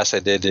keynote address I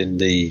did in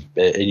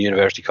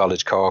University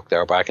College Cork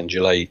there back in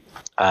July,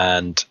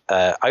 and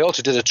I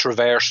also did a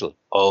traversal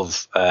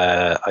of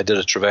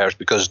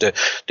because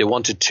they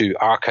wanted to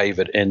archive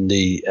it in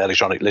the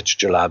Electronic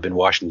Literature Lab in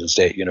Washington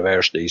State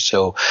University.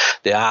 So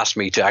they asked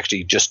me to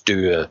actually just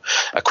do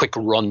a quick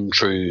run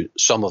through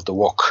some of the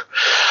work.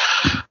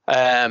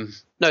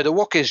 Now, the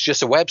work is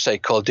just a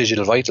website called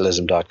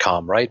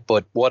digitalvitalism.com, right?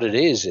 But what it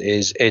is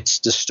it's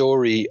the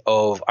story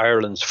of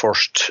Ireland's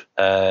first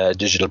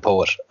digital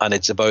poet, and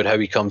it's about how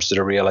he comes to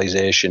the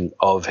realization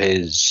of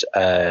his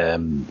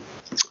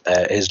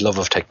love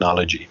of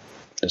technology.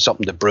 It's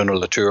something that Bruno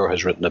Latour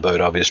has written about,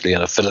 obviously,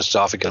 on a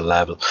philosophical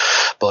level.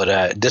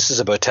 But this is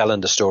about telling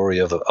the story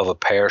of a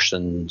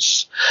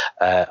person's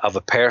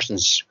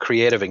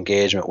creative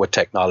engagement with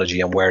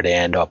technology and where they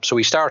end up. So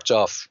he starts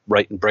off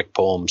writing brick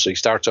poems. So he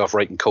starts off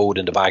writing code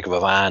in the back of a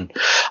van,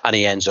 and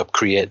he ends up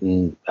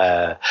creating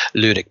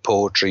ludic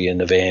poetry in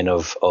the vein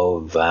of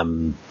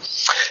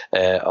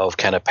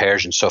kind of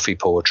Persian Sufi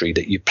poetry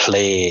that you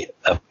play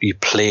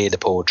the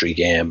poetry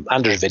game,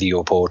 and there's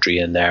video poetry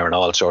in there and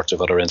all sorts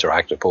of other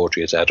interactive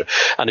poetry, etc.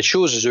 And it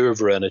shows his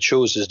oeuvre and it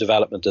shows his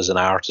development as an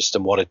artist.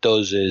 And what it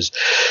does is,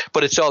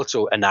 but it's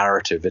also a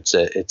narrative. It's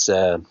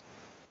an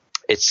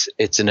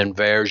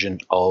inversion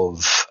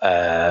of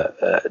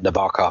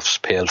Nabokov's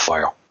Pale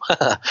Fire.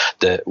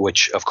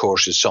 Which of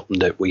course is something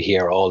that we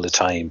hear all the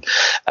time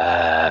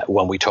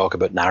when we talk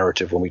about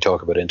narrative, when we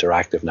talk about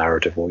interactive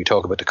narrative, when we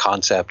talk about the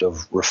concept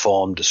of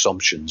reformed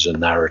assumptions in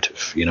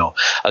narrative. You know,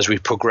 as we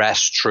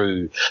progress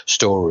through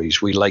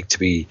stories, we like to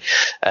be,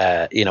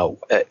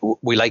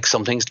 we like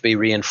some things to be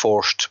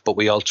reinforced, but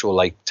we also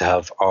like to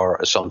have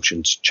our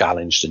assumptions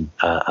challenged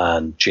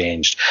and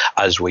changed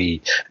as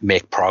we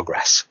make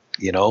progress.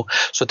 You know,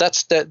 so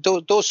that's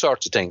those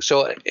sorts of things.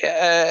 So,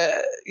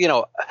 you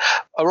know,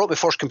 I wrote my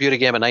first computer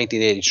game in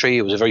 1983.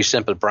 It was a very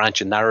simple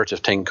branch and narrative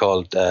thing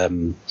called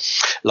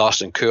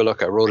Lost in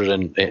Kuluk. I wrote it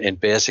in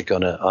BASIC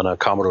on a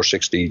Commodore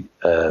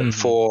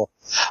 64,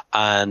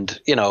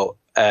 and you know,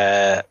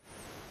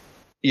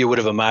 you would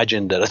have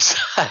imagined that it's,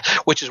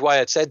 which is why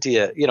I said to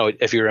you, you know,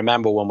 if you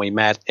remember when we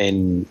met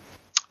in.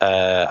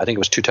 I think it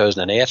was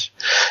 2008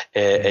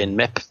 in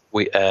MIP.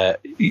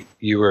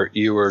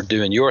 You were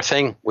doing your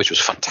thing, which was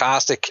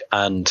fantastic,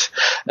 and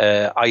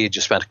I had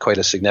just spent quite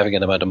a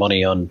significant amount of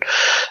money on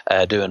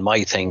doing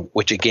my thing,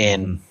 which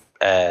again,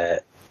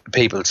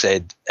 people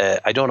said,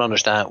 I don't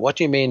understand. What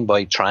do you mean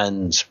by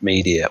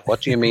transmedia?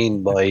 What do you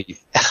mean by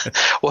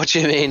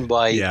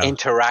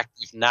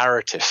interactive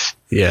narrative?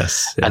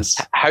 Yes. And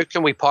how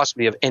can we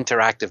possibly have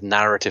interactive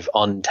narrative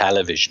on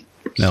television?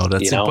 No,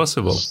 that's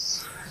impossible.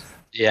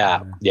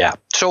 Yeah.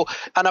 So,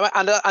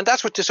 and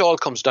that's what this all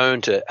comes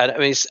down to. And I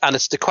mean,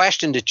 it's the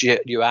question that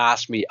you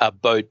asked me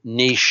about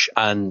niche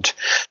and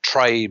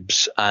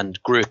tribes and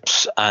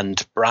groups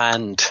and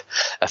brand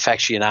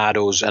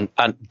aficionados and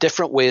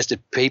different ways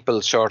that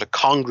people sort of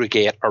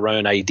congregate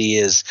around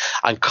ideas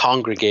and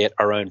congregate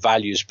around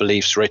values,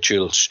 beliefs,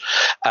 rituals.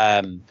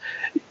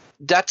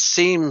 That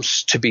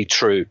seems to be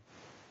true,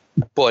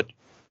 but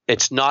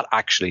it's not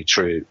actually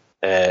true.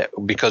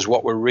 Because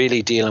what we're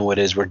really dealing with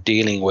is we're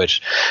dealing with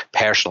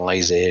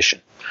personalization.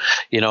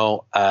 You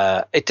know,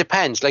 it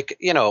depends. Like,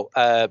 you know,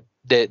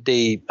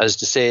 the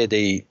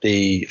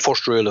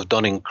first rule of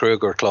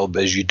Dunning-Kruger Club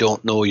is you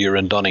don't know you're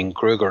in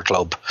Dunning-Kruger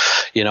Club.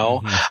 You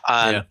know,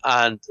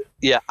 and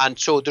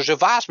so there's a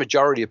vast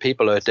majority of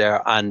people out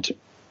there, and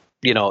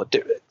you know,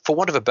 for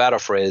want of a better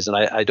phrase, and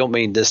I don't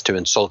mean this to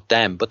insult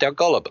them, but they're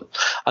gullible.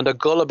 And they're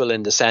gullible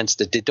in the sense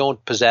that they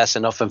don't possess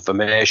enough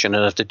information.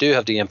 And if they do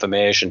have the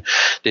information,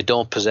 they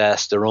don't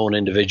possess their own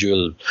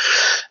individual,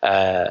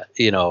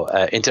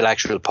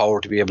 intellectual power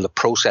to be able to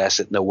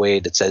process it in a way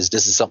that says,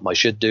 this is something I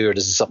should do or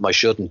this is something I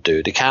shouldn't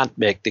do. They can't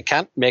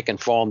make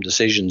informed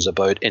decisions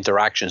about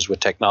interactions with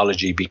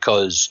technology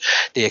because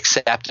they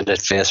accept it at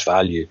face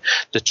value.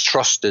 The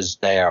trust is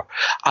there.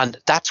 And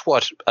that's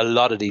what a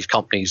lot of these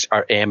companies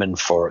are aiming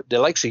for. The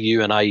likes of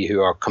you and I,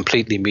 who are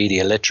completely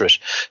media literate,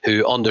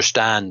 who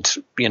understand,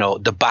 you know,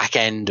 the back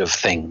end of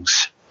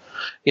things,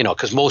 you know,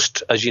 because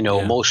most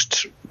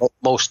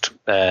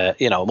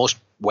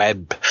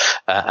web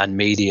and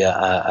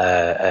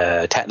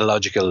media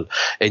technological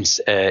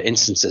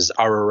instances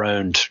are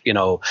around, you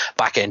know,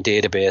 back end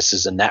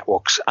databases and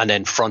networks, and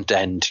then front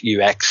end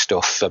UX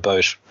stuff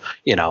about,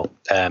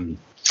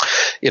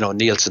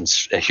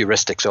 Nielsen's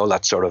heuristics, all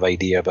that sort of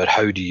idea about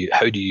how do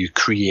you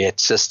create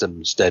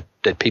systems that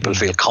people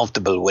feel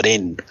comfortable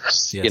within.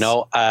 Yes.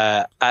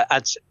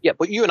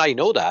 But you and I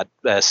know that,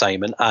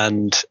 Simon,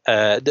 and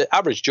the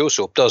average Joe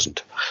Soap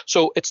doesn't.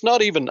 So it's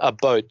not even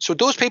about. So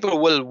those people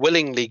will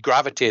willingly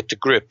gravitate to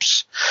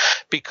groups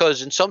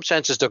because, in some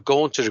senses, they're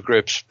going to the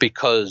groups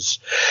because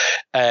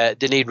they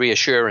need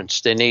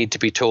reassurance. They need to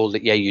be told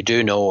that you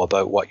do know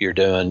about what you're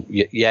doing.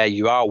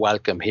 You are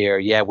welcome here.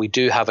 We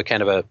do have a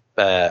kind of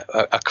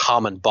a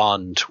common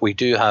bond. We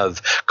do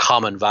have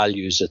common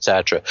values,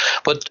 etc.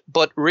 But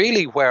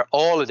really, where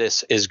all of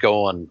this is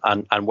going,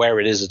 and where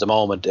it is at the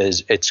moment,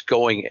 is it's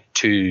going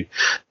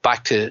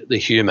back to the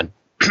human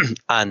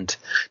and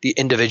the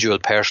individual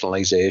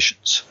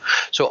personalizations.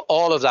 So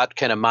all of that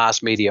kind of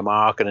mass media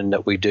marketing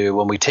that we do,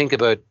 when we think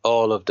about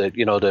all of the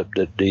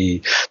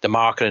the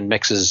marketing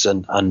mixes,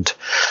 and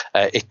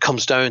it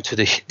comes down to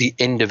the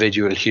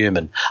individual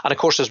human. And of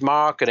course, as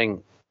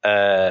marketing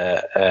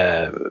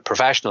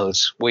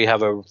professionals, we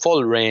have a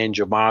full range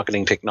of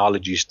marketing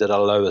technologies that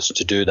allow us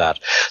to do that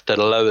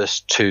allow us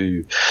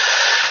to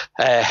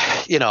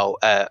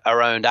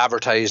around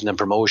advertising and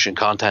promotion,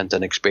 content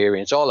and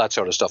experience, all that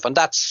sort of stuff. And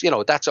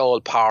that's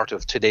all part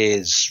of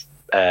today's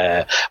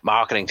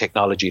marketing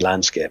technology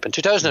landscape. In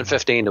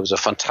 2015, there was a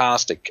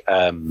fantastic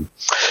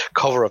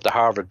cover of the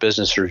Harvard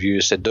Business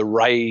Review, said the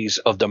rise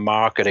of the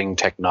marketing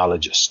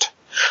technologist.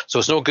 So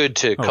it's no good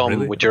to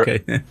come with your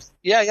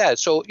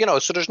So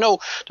so there's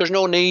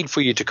no need for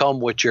you to come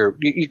with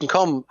you can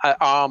come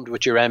armed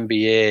with your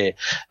MBA,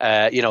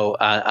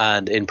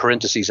 and in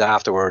parentheses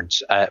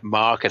afterwards,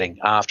 marketing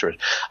after it.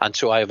 And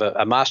so I have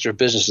a Master of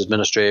Business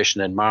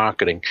Administration in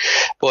marketing,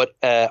 but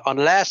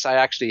unless I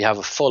actually have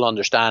a full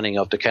understanding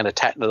of the kind of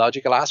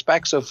technological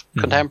aspects of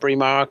contemporary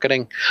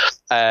marketing,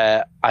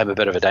 I'm a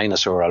bit of a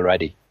dinosaur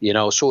already.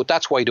 So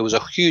that's why there was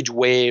a huge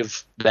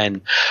wave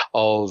then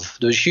of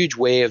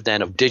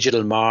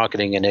digital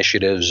marketing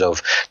initiatives,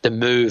 of the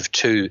move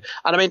to,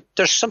 and I mean,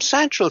 there's some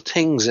central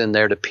things in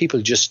there that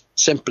people just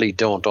simply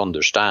don't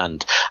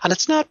understand, and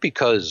it's not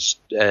because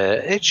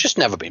it's just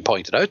never been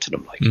pointed out to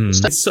them.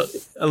 It's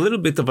a little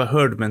bit of a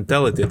herd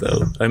mentality,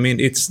 though. I mean,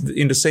 it's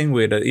in the same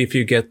way that if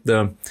you get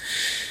the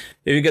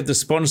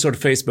sponsored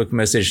Facebook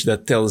message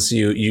that tells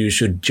you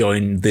should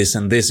join this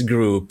and this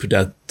group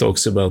that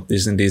talks about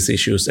this and these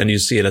issues, and you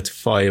see that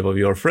 5 of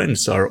your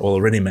friends are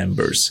already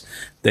members,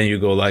 then you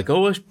go like,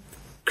 I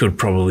could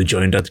probably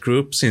join that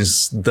group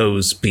since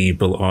those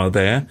people are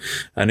there.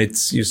 And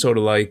you sort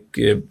of like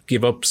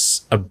give up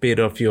a bit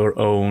of your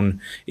own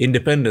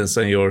independence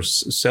and your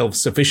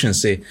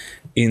self-sufficiency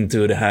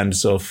into the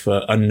hands of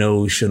a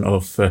notion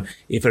of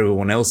if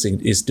everyone else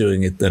is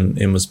doing it, then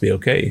it must be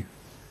okay.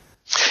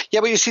 Yeah,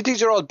 but you see,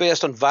 these are all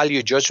based on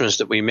value judgments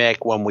that we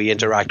make when we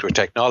interact with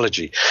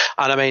technology.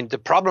 And I mean, the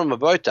problem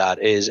about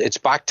that is it's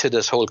back to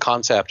this whole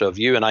concept of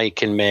you and I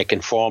can make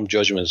informed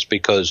judgments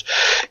because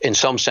in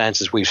some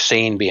senses we've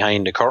seen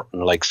behind the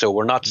curtain. So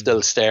we're not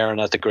still staring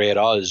at the Great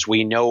Oz.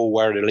 We know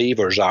where the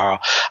levers are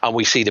and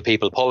we see the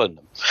people pulling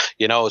them.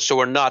 So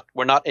we're not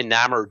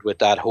enamored with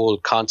that whole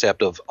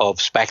concept of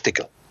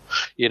spectacle.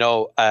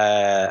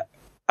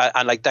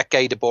 And like that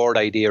guide aboard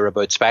idea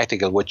about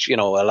spectacle, which, a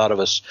lot of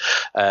us,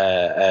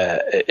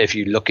 if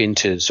you look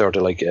into sort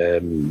of like,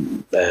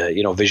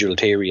 visual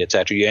theory,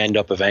 etc., you end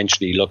up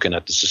eventually looking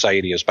at the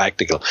society of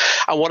spectacle.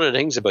 And one of the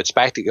things about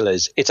spectacle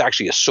is it's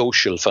actually a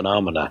social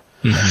phenomena.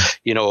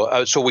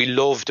 Mm-hmm. So we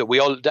love that. We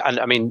all, and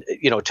I mean,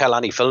 tell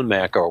any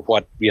filmmaker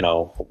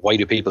why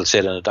do people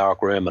sit in a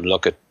dark room and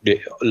look at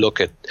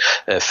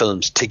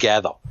films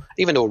together?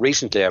 Even though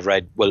recently I've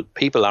read, well,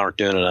 people aren't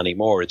doing it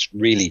anymore. It's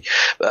really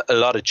a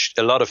lot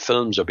of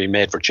films are being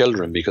made for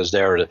children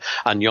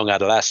and young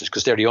adolescents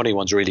because they're the only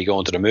ones really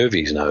going to the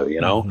movies now.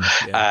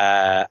 Mm-hmm,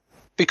 yeah.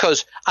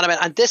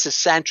 And this is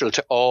central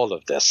to all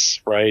of this,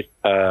 right?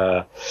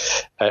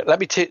 Let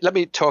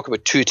me talk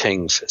about 2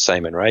 things,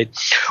 Simon. Right,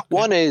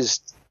 one is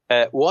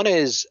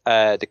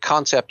the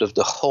concept of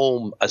the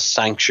home as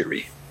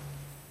sanctuary.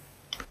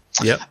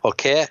 Yeah.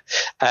 Okay.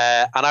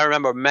 And I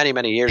remember many,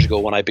 many years ago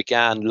when I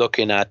began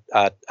looking at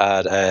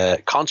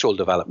console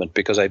development,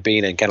 because I'd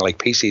been in kind of like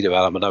PC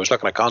development, I was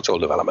looking at console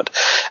development.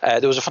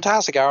 There was a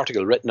fantastic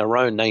article written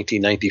around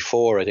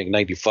 1994, I think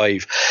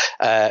 95,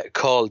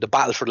 called "The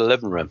Battle for the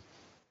Living Room."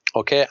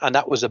 Okay, and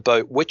that was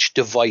about which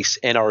device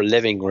in our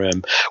living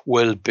room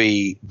will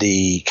be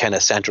the kind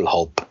of central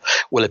hub.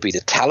 Will it be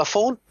the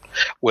telephone?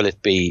 Will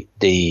it be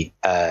the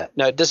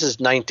now this is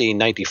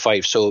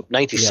 1995, so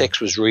 96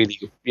 was really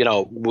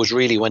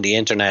when the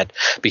internet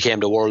became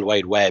the World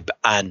Wide Web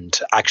and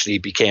actually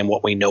became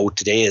what we know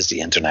today as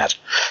the internet,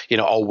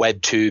 or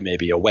Web 2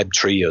 maybe, or Web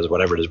 3 or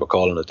whatever it is we're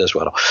calling it this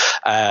way.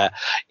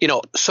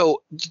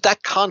 So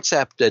that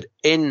concept that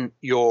in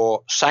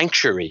your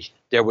sanctuary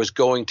there was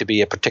going to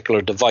be a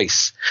particular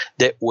device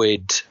that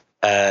would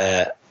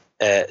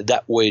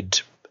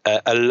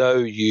allow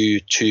you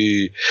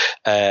to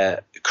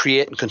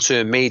create and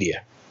consume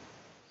media.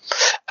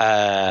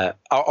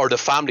 or the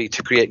family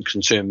to create and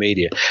consume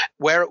media.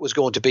 Where it was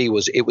going to be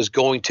was it was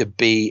going to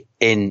be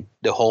in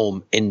the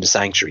home, in the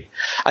sanctuary.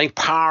 I think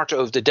part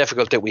of the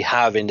difficulty that we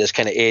have in this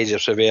kind of age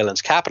of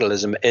surveillance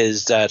capitalism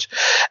is that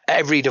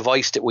every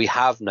device that we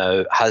have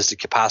now has the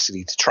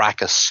capacity to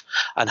track us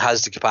and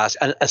has the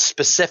capacity, and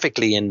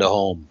specifically in the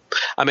home.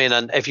 I mean,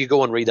 and if you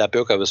go and read that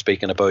book I was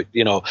speaking about,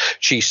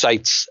 she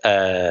cites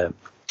a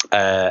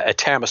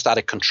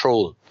thermostatic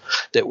control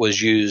that was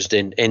used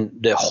in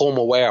the Home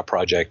Aware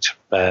project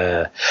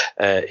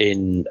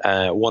in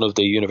one of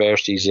the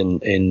universities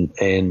in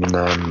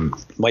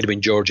might have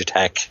been Georgia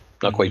Tech,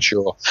 not quite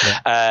sure,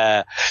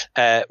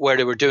 where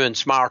they were doing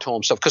smart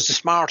home stuff. Because the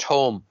smart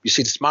home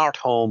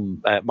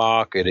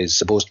market is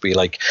supposed to be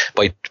like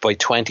by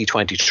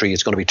 2023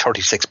 it's going to be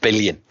 36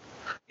 billion.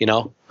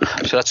 So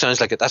that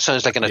sounds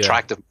like an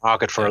attractive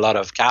market for a lot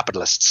of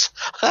capitalists.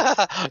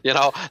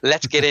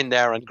 Let's get in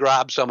there and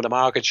grab some of the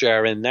market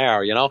share in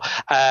there.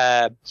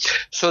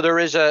 So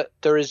there's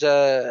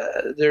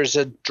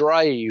a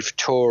drive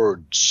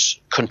towards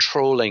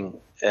controlling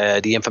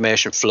the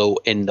information flow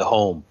in the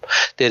home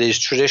that is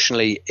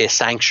traditionally a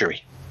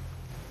sanctuary.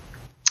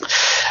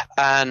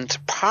 And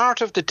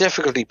part of the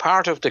difficulty,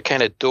 part of the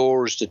kind of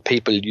doors that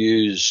people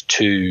use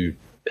to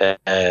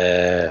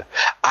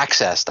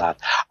access that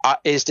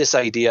is this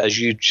idea, as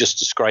you just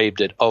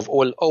described it, of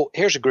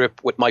here's a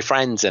group with my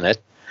friends in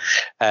it,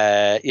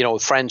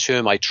 friends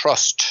whom I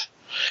trust.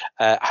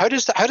 How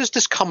does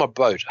this come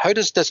about? How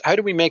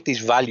do we make these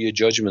value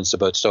judgments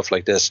about stuff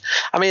like this?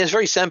 I mean, it's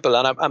very simple,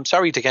 and I'm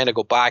sorry to kind of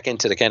go back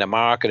into the kind of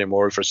marketing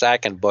world for a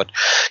second, but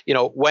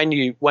when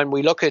we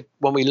look at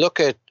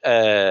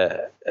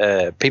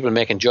people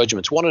making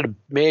judgments, one of the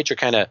major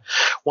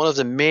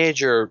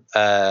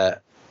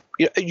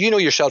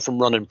yourself from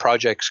running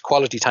projects,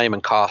 quality, time,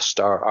 and cost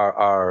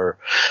are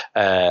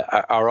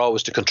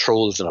always the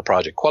controls in a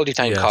project. Quality,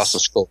 time, cost,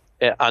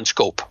 and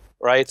scope,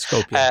 right?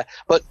 Scope, yeah.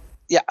 But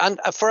yeah, and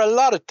for a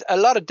lot of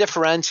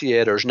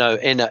differentiators now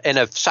in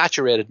a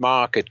saturated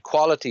market,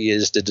 quality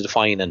is the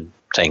defining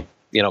thing.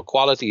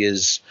 Quality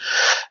is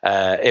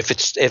if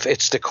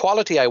it's the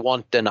quality I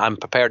want, then I'm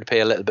prepared to pay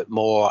a little bit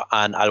more,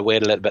 and I'll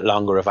wait a little bit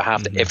longer if I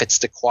have to. If it's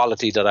the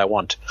quality that I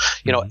want,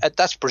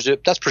 that's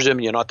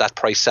presuming you're not that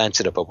price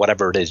sensitive or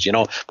whatever it is,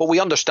 But we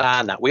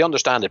understand that. We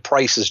understand that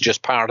price is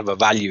just part of a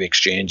value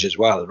exchange as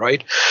well,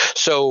 right?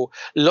 So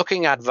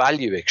looking at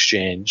value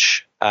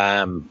exchange.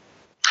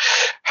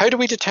 How do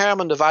we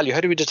determine the value?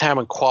 How do we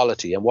determine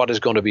quality and what is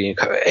going to be?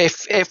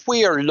 If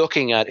you're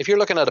looking at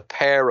a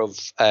pair of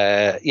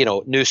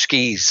new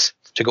skis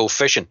to go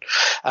fishing,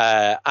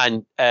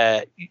 and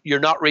you're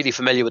not really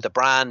familiar with the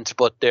brand,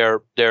 but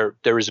there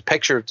is a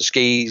picture of the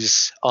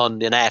skis on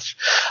the net,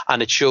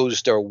 and it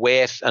shows their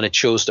weight and it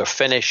shows their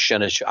finish,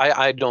 and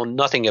I know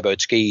nothing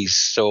about skis,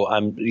 so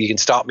you can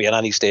stop me at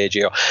any stage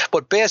here.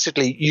 But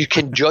basically, you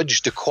can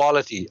judge the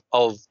quality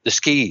of the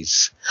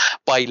skis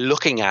by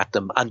looking at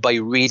them and by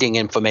reading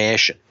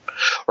information,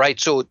 right?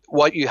 So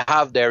what you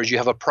have there is you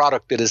have a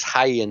product that is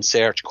high in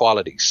search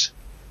qualities.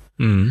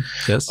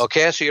 Yes.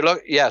 Okay. So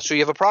so you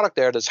have a product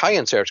there that's high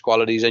in search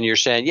qualities, and you're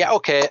saying,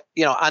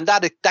 and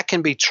that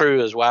can be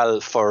true as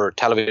well for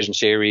television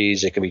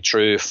series. It can be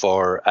true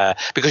for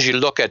because you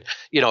look at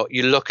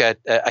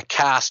a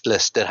cast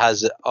list that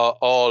has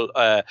all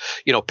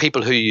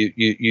people who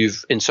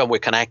you've in some way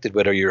connected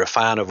with, or you're a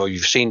fan of, or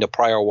you've seen the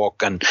prior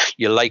work and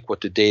you like what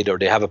they did, or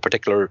they have a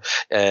particular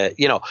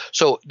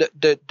So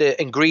the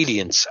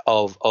ingredients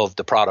of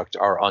the product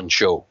are on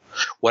show,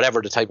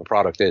 whatever the type of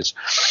product is.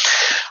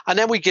 And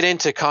then we get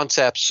into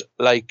concepts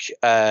like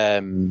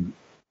food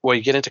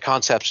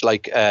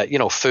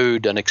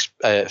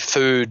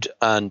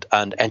and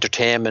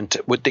entertainment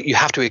that you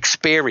have to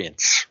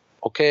experience.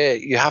 Okay,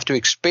 you have to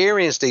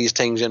experience these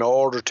things in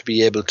order to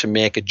be able to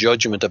make a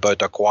judgment about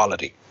their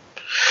quality.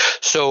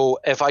 So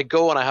if I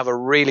go and I have a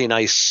really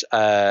nice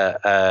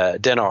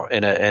dinner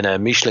in a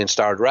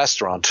Michelin-starred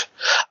restaurant,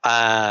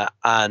 and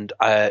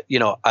I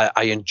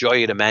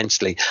enjoy it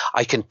immensely,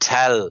 I can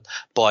tell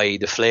by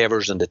the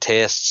flavors and the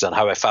tastes and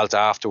how I felt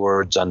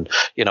afterwards, and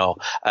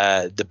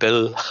the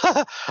bill,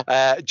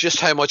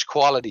 just how much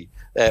quality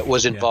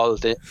was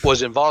involved in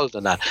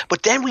that.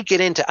 But then we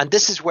get into, and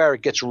this is where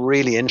it gets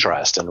really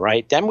interesting,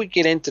 right? Then we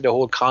get into the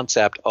whole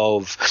concept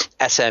of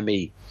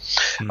SME.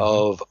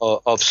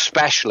 Of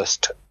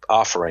specialist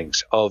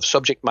offerings, of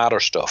subject matter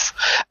stuff,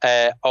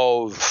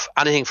 of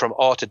anything from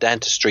auto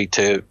dentistry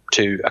to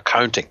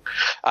accounting.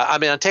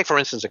 Take for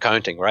instance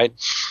accounting, right?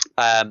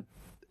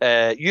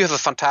 You have a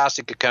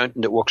fantastic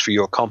accountant that works for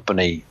your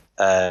company,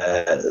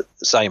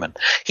 Simon.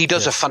 He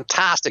does a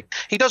fantastic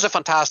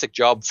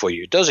job for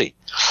you, does he?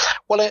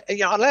 Well,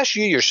 unless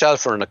you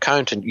yourself are an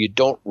accountant, you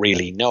don't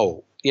really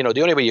know.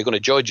 The only way you're going to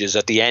judge is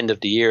at the end of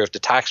the year if the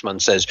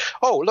taxman says,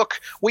 "Oh, look,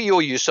 we owe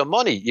you some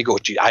money." You go,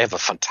 "Gee, I have a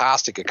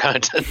fantastic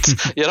accountant,"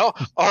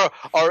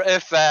 or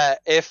if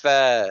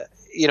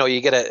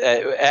you get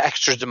a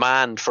extra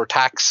demand for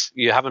tax.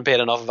 You haven't paid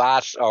enough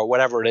VAT or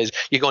whatever it is.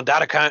 You go,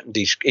 that accountant,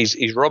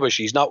 he's rubbish.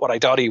 He's not what I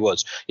thought he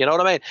was. You know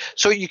what I mean?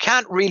 So you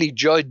can't really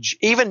judge,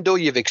 even though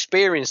you've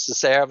experienced the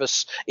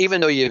service,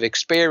 even though you've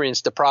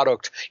experienced the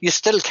product, you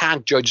still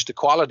can't judge the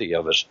quality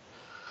of it.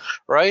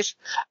 Right?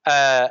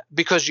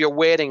 Because you're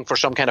waiting for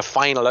some kind of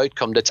final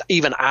outcome that's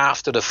even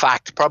after the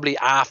fact, probably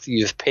after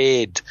you've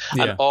paid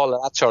and all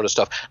of that sort of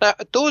stuff. Now,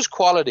 those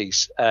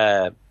qualities,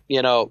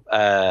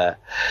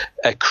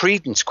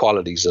 credence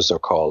qualities, as they're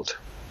called,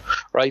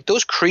 right?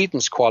 Those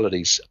credence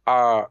qualities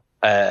are,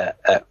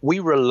 we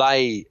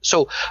rely.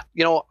 So,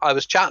 I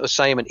was chatting with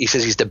Simon. He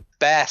says he's the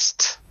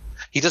best.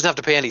 He doesn't have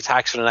to pay any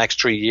tax for the next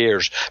 3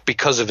 years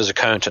because of his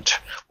accountant,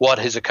 what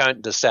his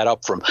accountant has set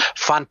up for him.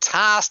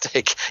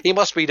 Fantastic. He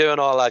must be doing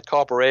all that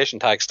corporation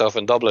tax stuff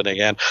in Dublin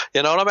again.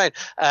 You know what I mean?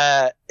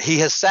 He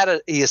has set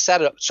it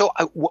up. So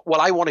I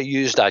want to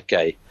use that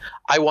guy.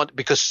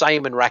 Because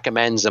Simon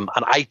recommends him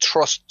and I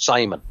trust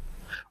Simon.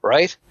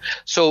 Right?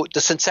 So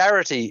the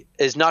sincerity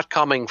is not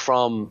coming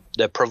from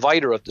the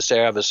provider of the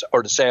service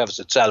or the service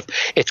itself.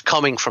 It's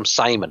coming from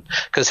Simon,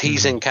 because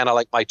he's in kind of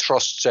like my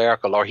trust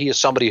circle, or he is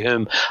somebody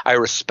whom I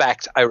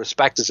respect. I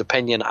respect his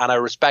opinion, and I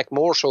respect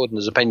more so than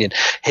his opinion,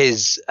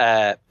 his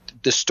the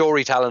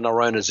storytelling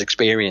around his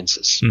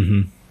experiences.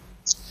 Mm-hmm.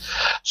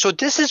 So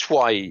this is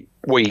why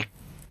we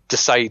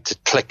decide to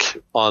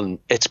click on.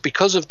 It's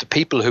because of the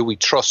people who we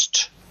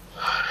trust,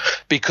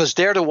 because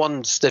they're the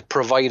ones that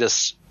provide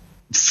us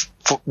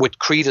with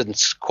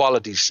credence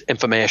qualities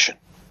information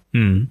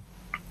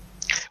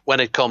when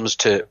it comes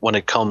to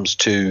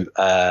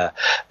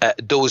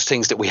those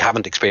things that we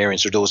haven't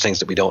experienced or those things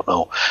that we don't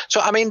know. So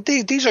I mean,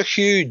 these are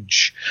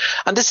huge,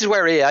 and this is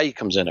where AI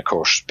comes in, of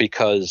course,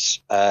 because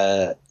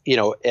AI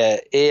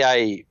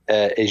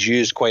is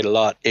used quite a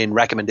lot in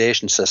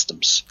recommendation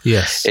systems.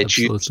 Yes, it's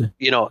absolutely.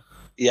 Used,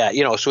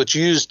 so it's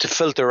used to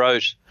filter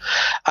out.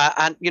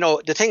 And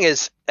the thing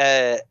is,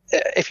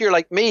 if you're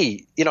like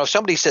me, if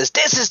somebody says,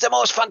 this is the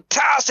most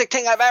fantastic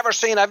thing I've ever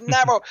seen, I've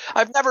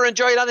never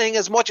enjoyed anything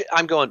as much,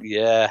 I'm going,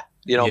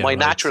 my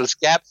natural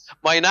skeptic,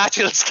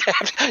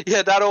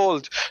 that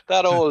old,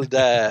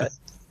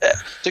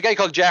 it's a guy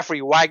called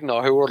Jeffrey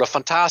Wagner who wrote a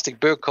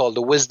fantastic book called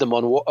The Wisdom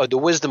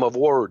of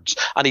Words,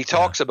 and he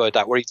talks about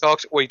that, where he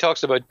talks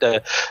about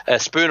the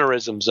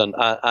spoonerisms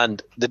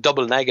and the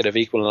double negative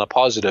equal and a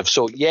positive.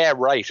 So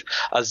right,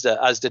 as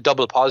the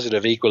double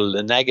positive equal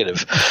the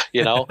negative,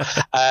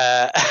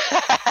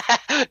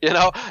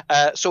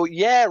 so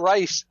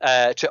right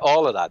to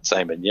all of that,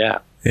 Simon. Yeah.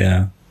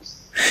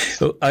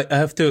 So I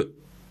have to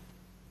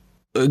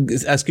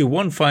ask you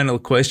one final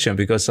question,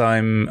 because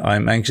I'm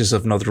anxious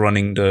of not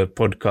running the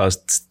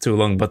podcast too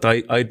long, but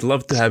I'd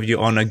love to have you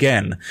on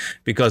again,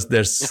 because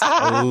there's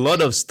a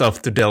lot of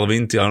stuff to delve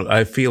into.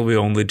 I feel we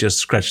only just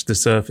scratched the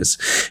surface.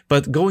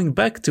 But going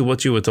back to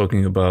what you were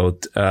talking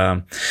about,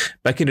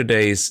 back in the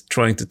days,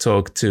 trying to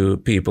talk to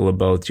people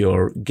about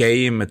your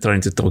game,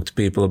 trying to talk to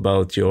people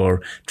about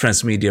your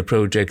transmedia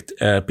project,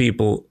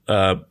 people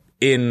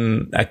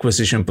in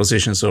acquisition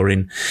positions or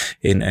in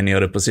any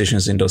other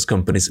positions in those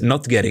companies,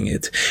 not getting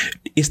it.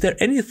 Is there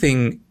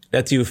anything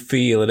that you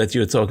feel that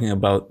you're talking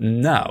about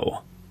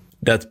now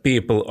that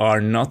people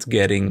are not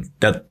getting,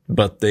 that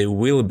but they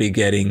will be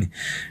getting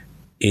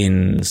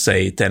in,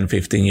 say, 10,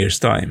 15 years'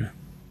 time?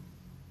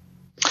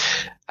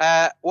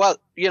 This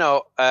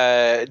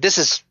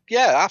is,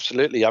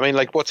 absolutely. I mean,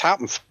 like what's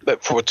happened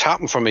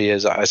for me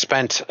is I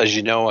spent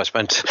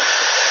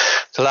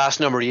the last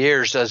number of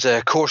years as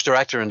a course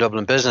director in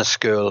Dublin Business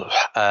School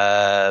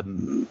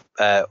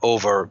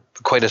over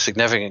quite a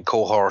significant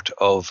cohort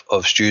of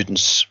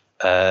students,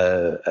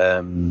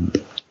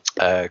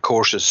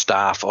 courses,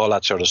 staff, all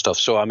that sort of stuff.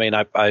 So I mean,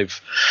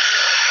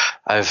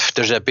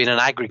 there's been an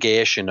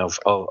aggregation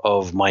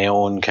of my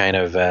own kind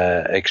of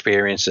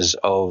experiences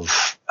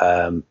of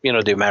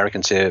the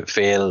Americans say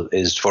fail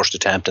is first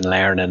attempt in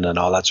learning and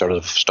all that sort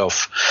of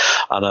stuff.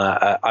 And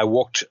I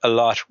worked a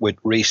lot with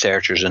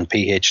researchers and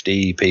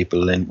PhD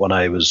people when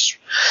I was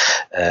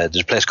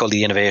there's a place called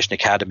the Innovation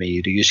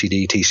Academy, the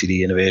UCD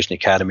TCD Innovation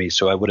Academy.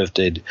 So I would have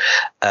did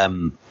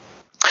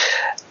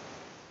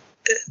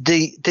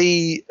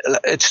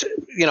it's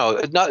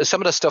not,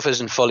 some of the stuff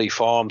isn't fully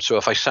formed, so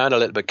if I sound a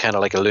little bit kind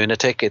of like a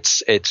lunatic,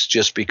 it's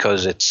just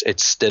because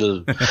it's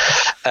still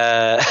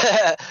so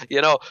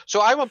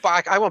I went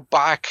back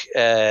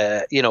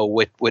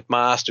with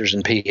masters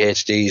and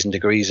PhDs and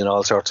degrees and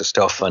all sorts of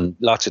stuff and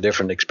lots of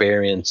different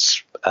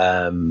experience,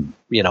 from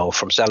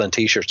selling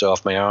t-shirts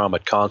off my arm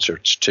at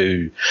concerts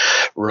to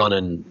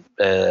running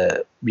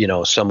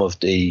some of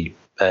the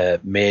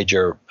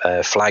major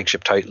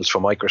flagship titles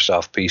for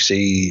Microsoft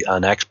PC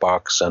and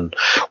Xbox, and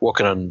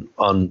working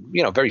on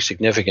very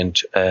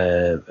significant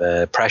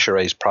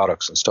pressurized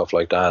products and stuff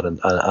like that,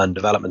 and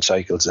development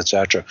cycles,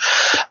 etc.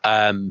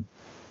 I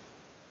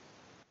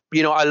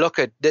look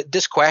at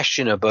this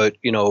question about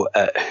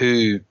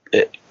who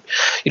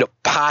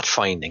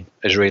pathfinding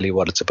is really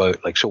what it's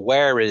about. Like, so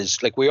where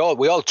is, like, we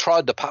all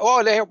trod the path.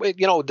 Oh, there,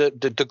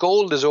 the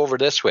gold is over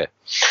this way.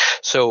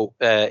 So,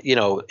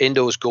 in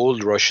those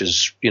gold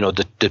rushes,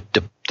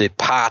 the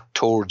path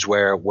towards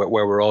where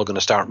we're all going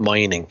to start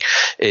mining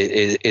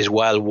is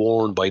well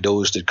worn by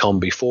those that come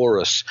before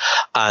us.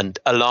 And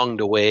along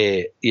the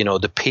way,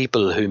 the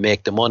people who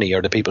make the money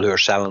are the people who are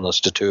selling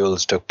us the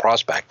tools to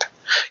prospect.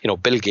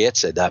 Bill Gates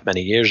said that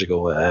many years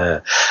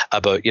ago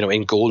about,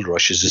 in gold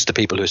rushes, it's the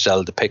people who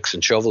sell the picks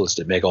and shovels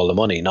that make all the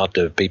money, not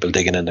the people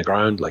digging in the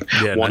ground. Like,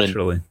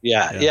 naturally.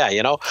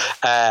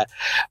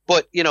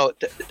 But,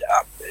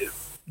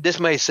 this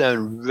may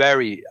sound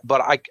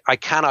but I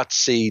cannot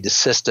see the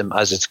system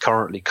as it's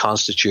currently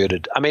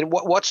constituted. I mean,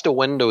 what's the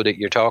window that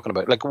you're talking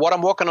about? Like, what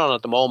I'm working on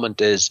at the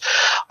moment is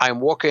I'm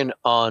working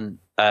on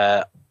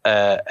a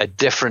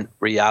different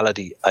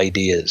reality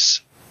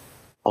ideas.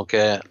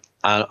 Okay.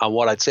 And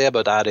what I'd say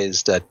about that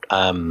is that,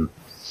 that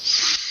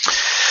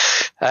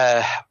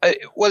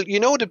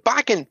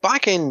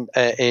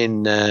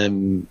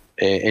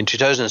in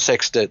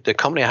 2006, the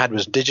company I had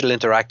was Digital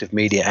Interactive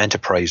Media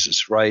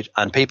Enterprises, right?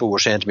 And people were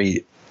saying to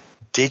me,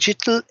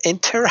 digital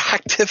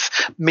interactive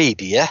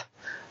media?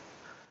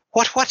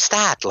 What's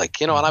that?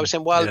 Like, and I was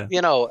saying, well,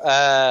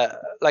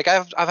 like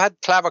I've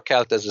had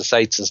CleverCelt as a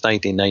site since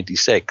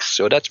 1996.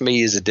 So that's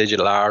me as a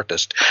digital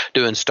artist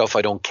doing stuff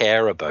I don't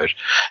care about,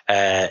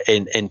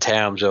 in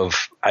terms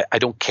of, I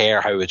don't care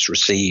how it's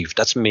received.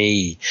 That's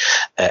me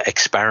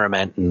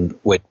experimenting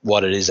with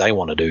what it is I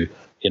want to do,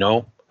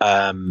 for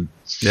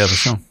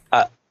sure.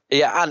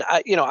 And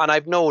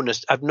I've no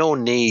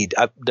need.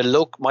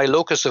 My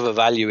locus of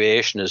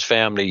evaluation is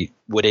firmly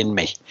within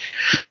me,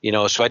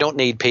 so I don't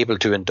need people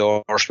to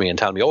endorse me and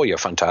tell me, oh, you're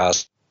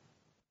fantastic,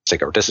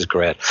 or this is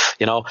great,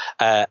 but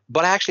I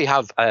actually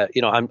have,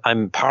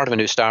 I'm part of a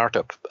new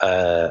startup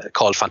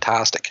called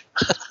Fantastic.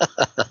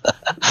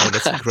 Oh,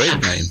 that's a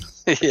great name.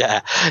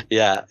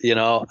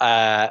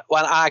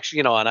 Well,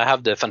 actually, and I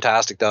have the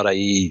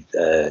fantastic.ie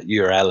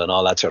URL and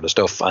all that sort of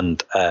stuff.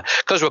 And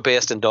because we're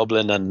based in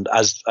Dublin, and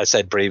as I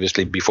said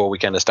previously, before we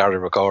kind of started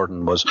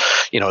recording, was,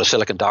 the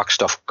Silicon Dock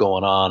stuff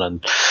going on.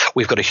 And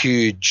we've got a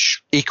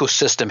huge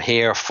ecosystem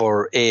here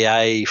for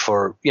AI,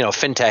 for,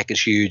 fintech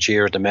is huge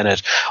here at the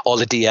minute, all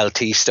the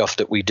DLT stuff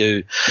that we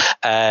do.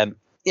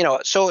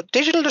 So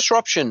digital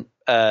disruption,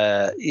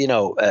 but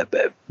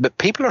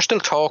people are still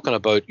talking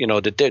about,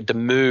 the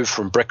move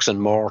from bricks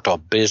and mortar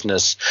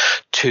business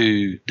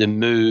to the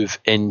move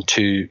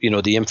into,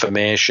 the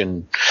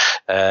information,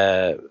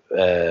 the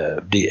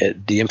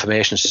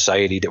information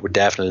society that we're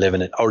definitely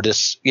living in, or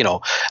this,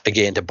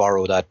 again, to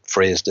borrow that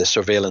phrase, the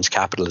surveillance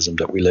capitalism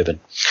that we live in,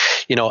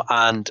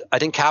 and I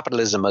think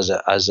capitalism as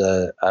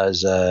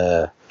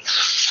a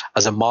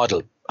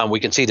model. And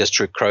we can see this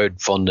through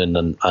crowdfunding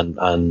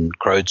and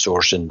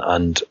crowdsourcing,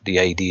 and the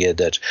idea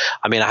that,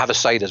 I have a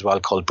site as well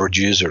called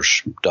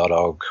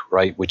producers.org,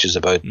 right, which is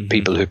about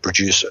people who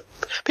produce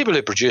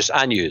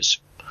and use.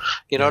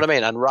 You know what I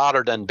mean? And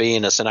rather than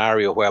being a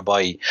scenario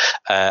whereby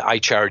I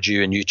charge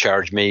you and you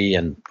charge me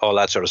and all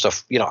that sort of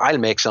stuff, I'll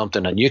make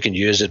something and you can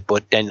use it,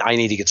 but then I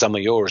need to get some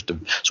of yours.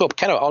 So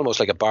kind of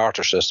almost like a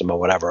barter system or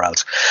whatever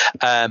else.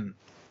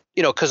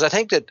 Because I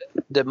think that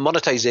the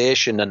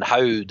monetization and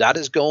how that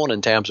is going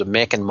in terms of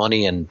making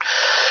money and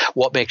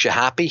what makes you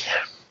happy,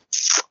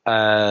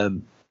 I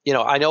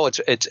know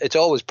it's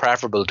always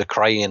preferable to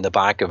cry in the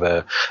back of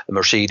a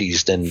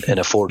Mercedes than in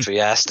a Ford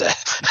Fiesta.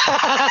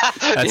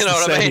 That's you know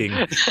what saying.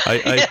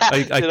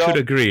 I could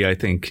agree, I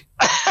think.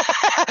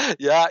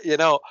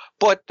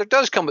 But there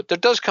does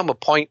come a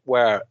point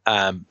where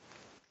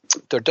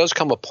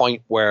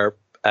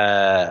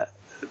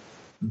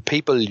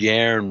people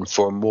yearn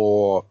for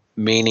more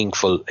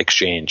meaningful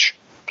exchange.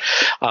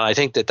 And I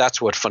think that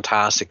that's what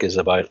Fantastic is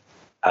about.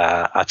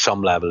 At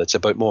some level, it's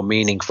about more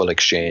meaningful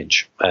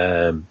exchange.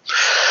 And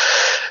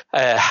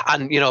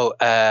there's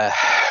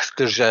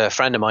a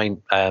friend of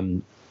mine.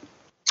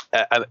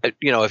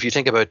 If you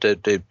think about the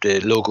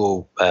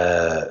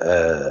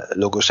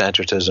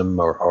logocentrism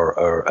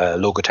or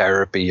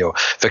logotherapy, or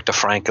Viktor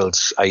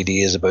Frankl's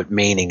ideas about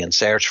meaning and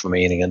search for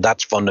meaning, and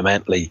that's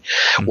fundamentally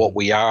what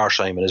we are,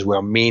 Simon, is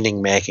we're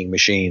meaning-making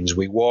machines.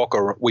 We walk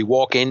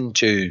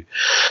into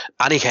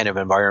any kind of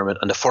environment,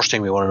 and the first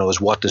thing we want to know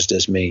is, what does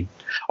this mean,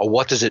 or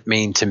what does it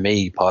mean to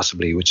me,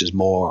 possibly, which is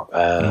more.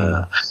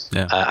 And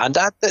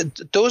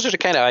those are the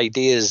kind of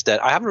ideas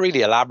that I haven't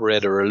really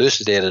elaborated or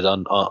elucidated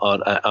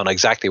on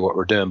exactly what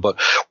we're doing, but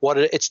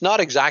it's not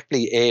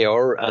exactly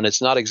AR and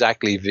it's not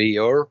exactly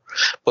VR,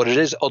 but it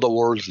is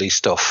otherworldly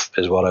stuff,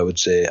 is what I would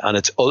say, and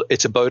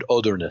it's about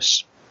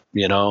otherness,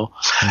 and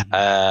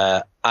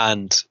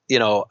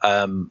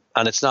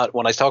it's not,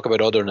 when I talk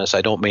about otherness,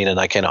 I don't mean in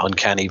that kind of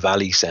uncanny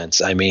valley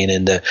sense. I mean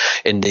in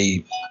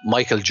the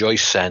Michael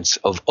Joyce sense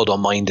of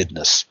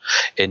other-mindedness,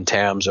 in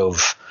terms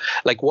of,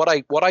 like, what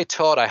I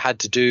thought I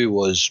had to do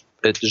was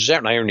there's a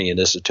certain irony in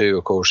this too,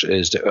 of course,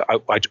 is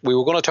that we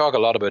were going to talk a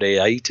lot about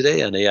AI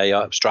today and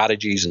AI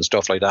strategies and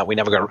stuff like that. We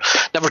never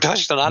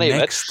touched on any of it.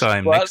 Next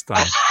time. Yeah.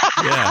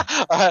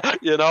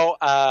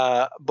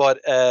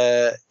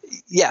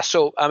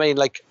 So I mean,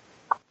 like,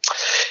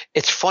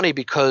 it's funny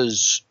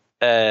because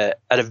at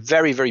a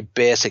very, very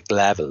basic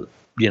level,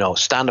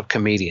 stand-up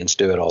comedians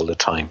do it all the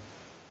time.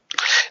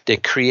 They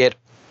create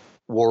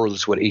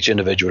worlds with each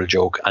individual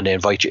joke and they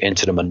invite you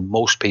into them, and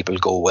most people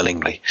go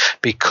willingly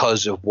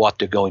because of what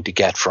they're going to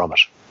get from it.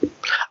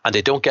 And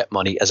they don't get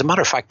money. As a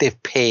matter of fact,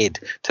 they've paid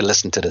to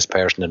listen to this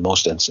person in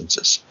most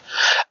instances.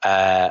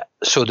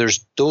 So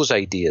there's those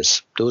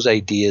ideas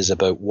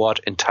about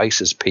what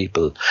entices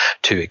people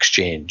to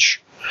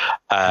exchange.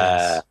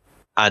 Yes.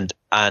 And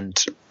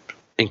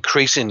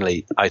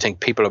increasingly, I think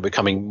people are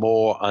becoming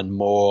more and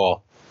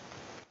more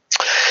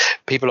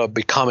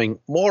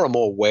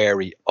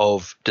wary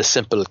of the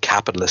simple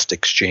capitalist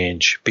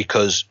exchange,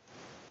 because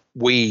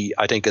we,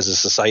 I think, as a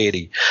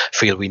society,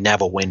 feel we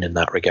never win in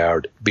that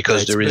regard,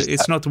 because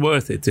it's not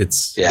worth it.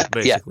 It's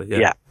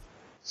basically.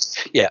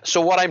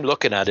 So what I'm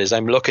looking at is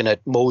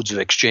modes of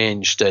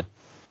exchange that,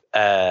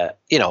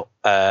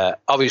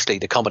 obviously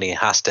the company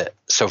has to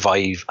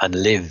survive and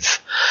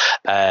live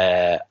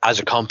as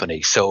a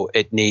company, so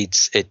it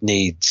needs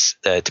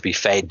to be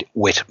fed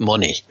with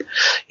money,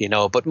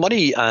 but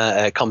money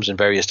comes in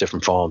various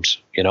different forms.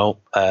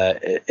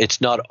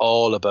 It's not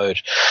all about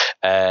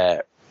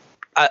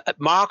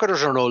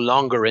marketers are no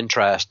longer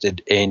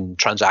interested in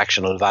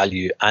transactional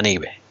value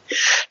anyway.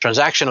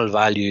 Transactional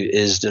value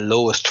is the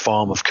lowest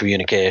form of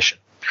communication.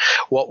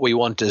 What we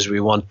want is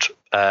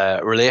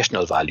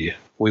relational value.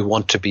 We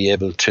want to be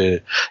able to,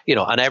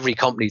 and every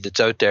company that's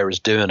out there is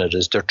doing it,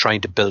 is they're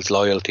trying to build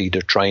loyalty,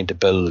 they're trying to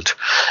build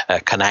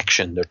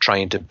connection, they're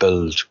trying to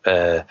build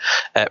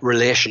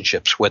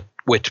relationships with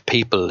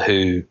people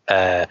who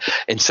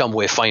in some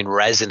way find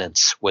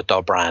resonance with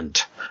their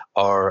brand,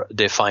 or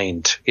they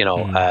find,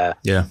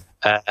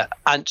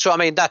 and so, I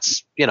mean,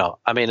 that's,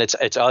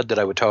 it's odd that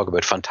I would talk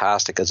about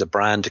Fantastic as a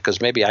brand, because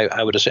maybe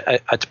I would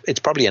say it's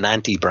probably an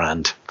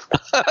anti-brand.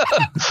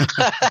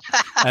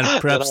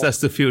 And perhaps that's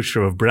the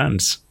future of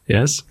brands.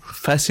 Yes.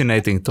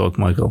 Fascinating talk,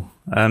 Michael.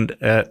 And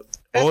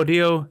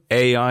audio,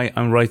 AI,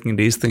 I'm writing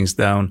these things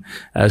down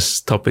as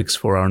topics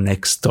for our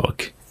next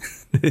talk.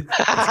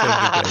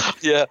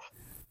 Yeah.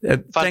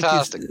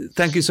 Fantastic.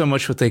 Thank you so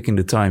much for taking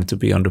the time to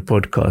be on the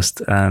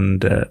podcast,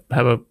 and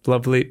have a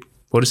lovely,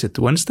 what is it,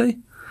 Wednesday?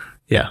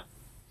 Yeah.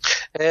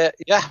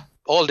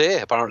 All day,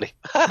 apparently.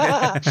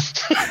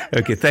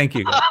 Okay, thank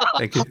you.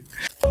 Thank you.